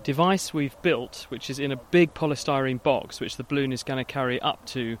the device we've built, which is in a big polystyrene box, which the balloon is going to carry up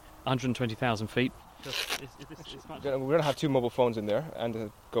to 120,000 feet. We're going to have 2 mobile phones in there and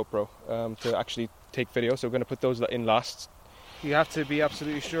a GoPro to actually take video, so we're going to put those in last. You have to be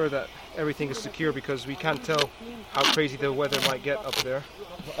absolutely sure that everything is secure because we can't tell how crazy the weather might get up there.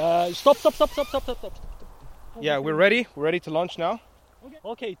 Stop. Yeah, we're ready. We're ready to launch now.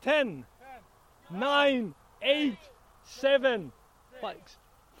 Okay, 10, 9, 8, 7,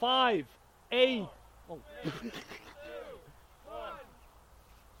 5, 8. Oh.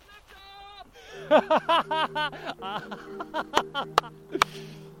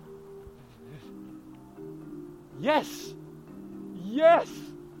 Yes!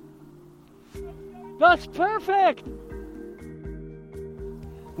 That's perfect!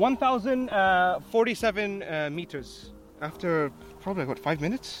 1,047 meters after probably, 5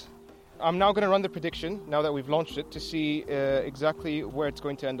 minutes? I'm now going to run the prediction, now that we've launched it, to see exactly where it's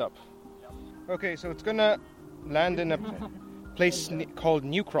going to end up. Okay, so it's going to land in a place called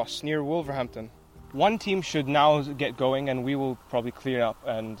New Cross, near Wolverhampton. One team should now get going, and we will probably clear up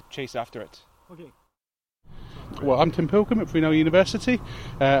and chase after it. Okay. Well, I'm Tim Pilgrim at Brunel University,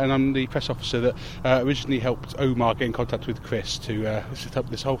 and I'm the press officer that originally helped Omar get in contact with Chris to set up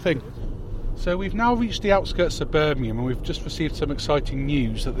this whole thing. So we've now reached the outskirts of Birmingham, and we've just received some exciting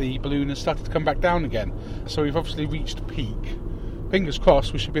news that the balloon has started to come back down again. So we've obviously reached peak. Fingers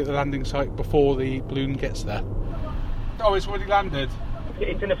crossed we should be at the landing site before the balloon gets there. Oh, it's already landed?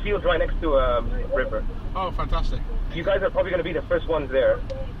 It's in a field right next to a river. Oh, fantastic. You guys are probably going to be the first ones there.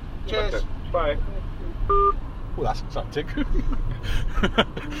 Cheers. Bye. Oh, that's exciting.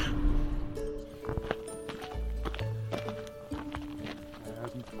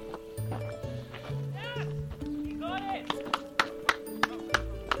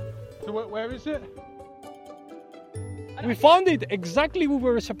 So where is it? We found it exactly where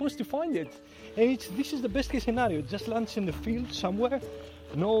we were supposed to find it. And this is the best case scenario. It just lands in the field somewhere,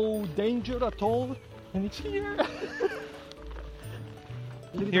 no danger at all, and it's here.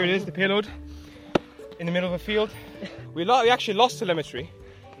 Here it is, the payload, in the middle of a field. We actually lost telemetry.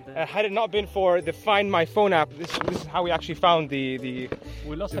 Had it not been for the Find My Phone app, this is how we actually found the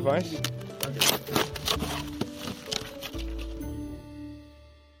device.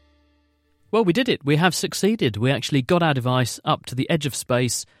 Well, we did it. We have succeeded. We actually got our device up to the edge of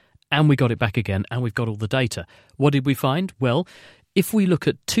space, and we got it back again, and we've got all the data. What did we find? Well, if we look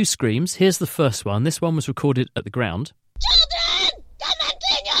at two screams, here's the first one. This one was recorded at the ground. Children, come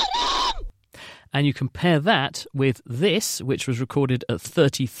into your room! And you compare that with this, which was recorded at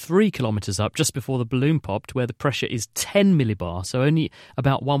 33 kilometres up, just before the balloon popped, where the pressure is 10 millibar, so only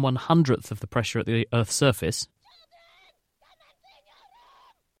about 1/100th of the pressure at the Earth's surface.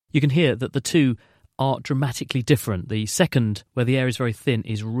 You can hear that the two are dramatically different. The second, where the air is very thin,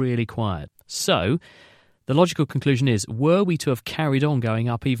 is really quiet. So, the logical conclusion is, were we to have carried on going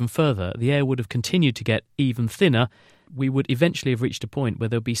up even further, the air would have continued to get even thinner. We would eventually have reached a point where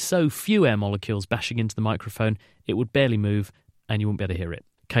there would be so few air molecules bashing into the microphone, it would barely move and you wouldn't be able to hear it.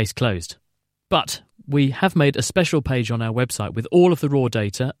 Case closed. But we have made a special page on our website with all of the raw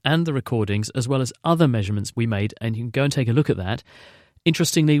data and the recordings, as well as other measurements we made, and you can go and take a look at that.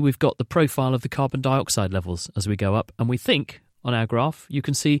 Interestingly, we've got the profile of the carbon dioxide levels as we go up, and we think, on our graph, you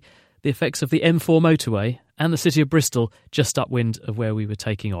can see the effects of the M4 motorway and the city of Bristol just upwind of where we were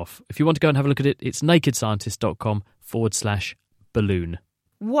taking off. If you want to go and have a look at it, it's nakedscientist.com/balloon.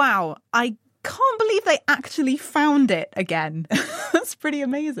 Wow, I can't believe they actually found it again. That's pretty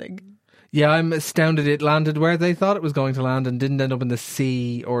amazing. Yeah, I'm astounded it landed where they thought it was going to land and didn't end up in the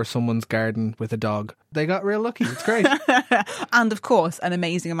sea or someone's garden with a dog. They got real lucky. It's great. And of course, an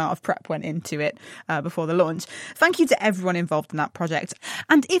amazing amount of prep went into it before the launch. Thank you to everyone involved in that project.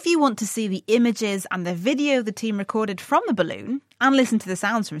 And if you want to see the images and the video the team recorded from the balloon and listen to the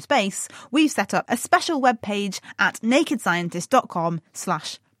sounds from space, we've set up a special webpage at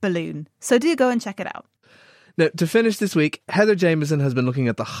nakedscientist.com/balloon. So do go and check it out. Now, to finish this week, Heather Jameson has been looking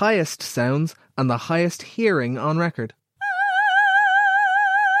at the highest sounds and the highest hearing on record.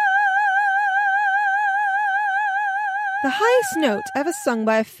 The highest note ever sung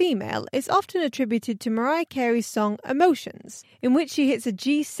by a female is often attributed to Mariah Carey's song Emotions, in which she hits a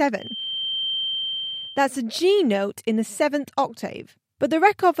G7. That's a G note in the 7th octave. But the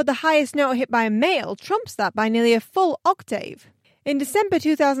record for the highest note hit by a male trumps that by nearly a full octave. In December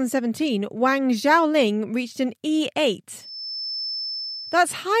 2017, Wang Xiaoling reached an E8.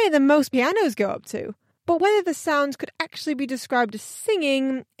 That's higher than most pianos go up to, but whether the sound could actually be described as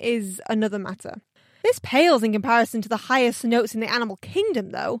singing is another matter. This pales in comparison to the highest notes in the animal kingdom,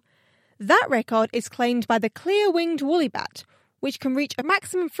 though. That record is claimed by the clear-winged woolly bat, which can reach a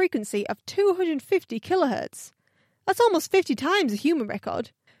maximum frequency of 250 kilohertz. That's almost 50 times the human record.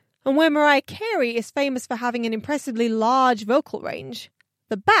 And where Mariah Carey is famous for having an impressively large vocal range,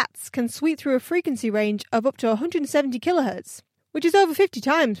 the bats can sweep through a frequency range of up to 170 kilohertz, which is over 50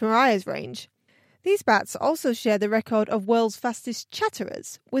 times Mariah's range. These bats also share the record of world's fastest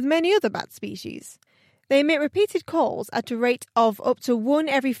chatterers with many other bat species. They emit repeated calls at a rate of up to 1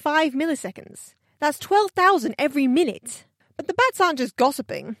 every 5 milliseconds. That's 12,000 every minute. But the bats aren't just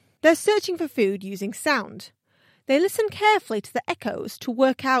gossiping. They're searching for food using sound. They listen carefully to the echoes to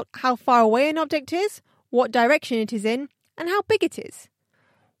work out how far away an object is, what direction it is in, and how big it is.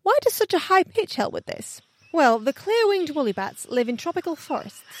 Why does such a high pitch help with this? Well, the clear-winged woolly bats live in tropical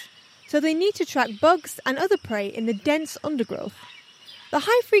forests, so they need to track bugs and other prey in the dense undergrowth. The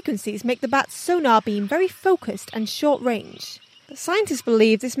high frequencies make the bat's sonar beam very focused and short range. Scientists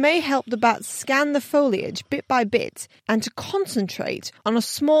believe this may help the bats scan the foliage bit by bit and to concentrate on a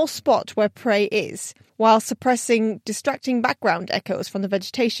small spot where prey is, while suppressing distracting background echoes from the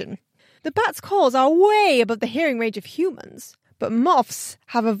vegetation. The bats' calls are way above the hearing range of humans, but moths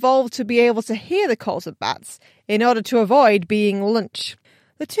have evolved to be able to hear the calls of bats in order to avoid being lunch.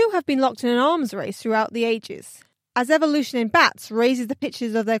 The two have been locked in an arms race throughout the ages. As evolution in bats raises the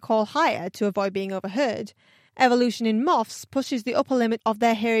pitches of their call higher to avoid being overheard, evolution in moths pushes the upper limit of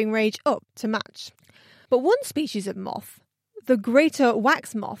their hearing range up to match. But one species of moth, the greater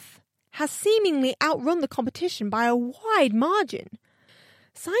wax moth, has seemingly outrun the competition by a wide margin.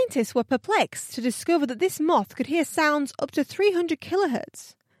 Scientists were perplexed to discover that this moth could hear sounds up to 300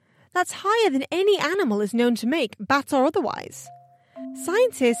 kilohertz. That's higher than any animal is known to make, bat or otherwise.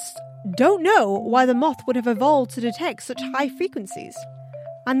 Scientists don't know why the moth would have evolved to detect such high frequencies.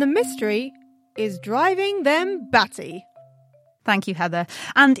 And the mystery is driving them batty. Thank you, Heather.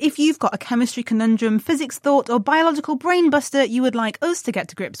 And if you've got a chemistry conundrum, physics thought or biological brain buster you would like us to get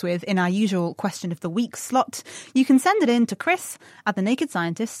to grips with in our usual Question of the Week slot, you can send it in to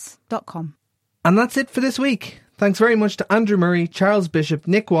chris@thenakedscientists.com. And that's it for this week. Thanks very much to Andrew Murray, Charles Bishop,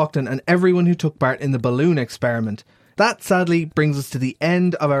 Nick Walkden and everyone who took part in the balloon experiment. That sadly brings us to the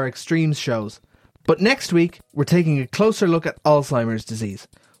end of our Extremes shows. But next week, we're taking a closer look at Alzheimer's disease.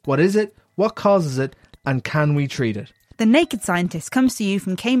 What is it? What causes it? And can we treat it? The Naked Scientist comes to you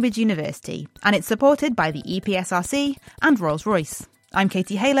from Cambridge University, and it's supported by the EPSRC and Rolls-Royce. I'm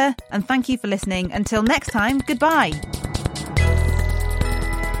Katie Haylor, and thank you for listening. Until next time, goodbye.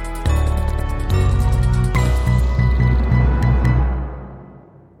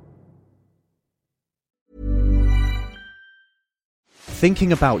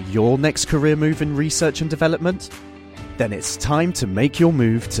 Thinking about your next career move in research and development? Then it's time to make your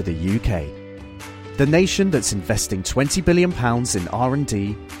move to the UK. The nation that's investing £20 billion in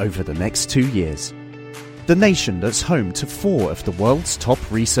R&D over the next 2 years. The nation that's home to 4 of the world's top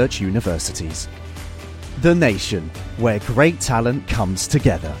research universities. The nation where great talent comes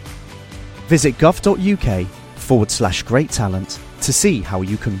together. Visit gov.uk/great talent to see how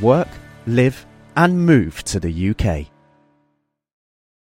you can work, live and move to the UK.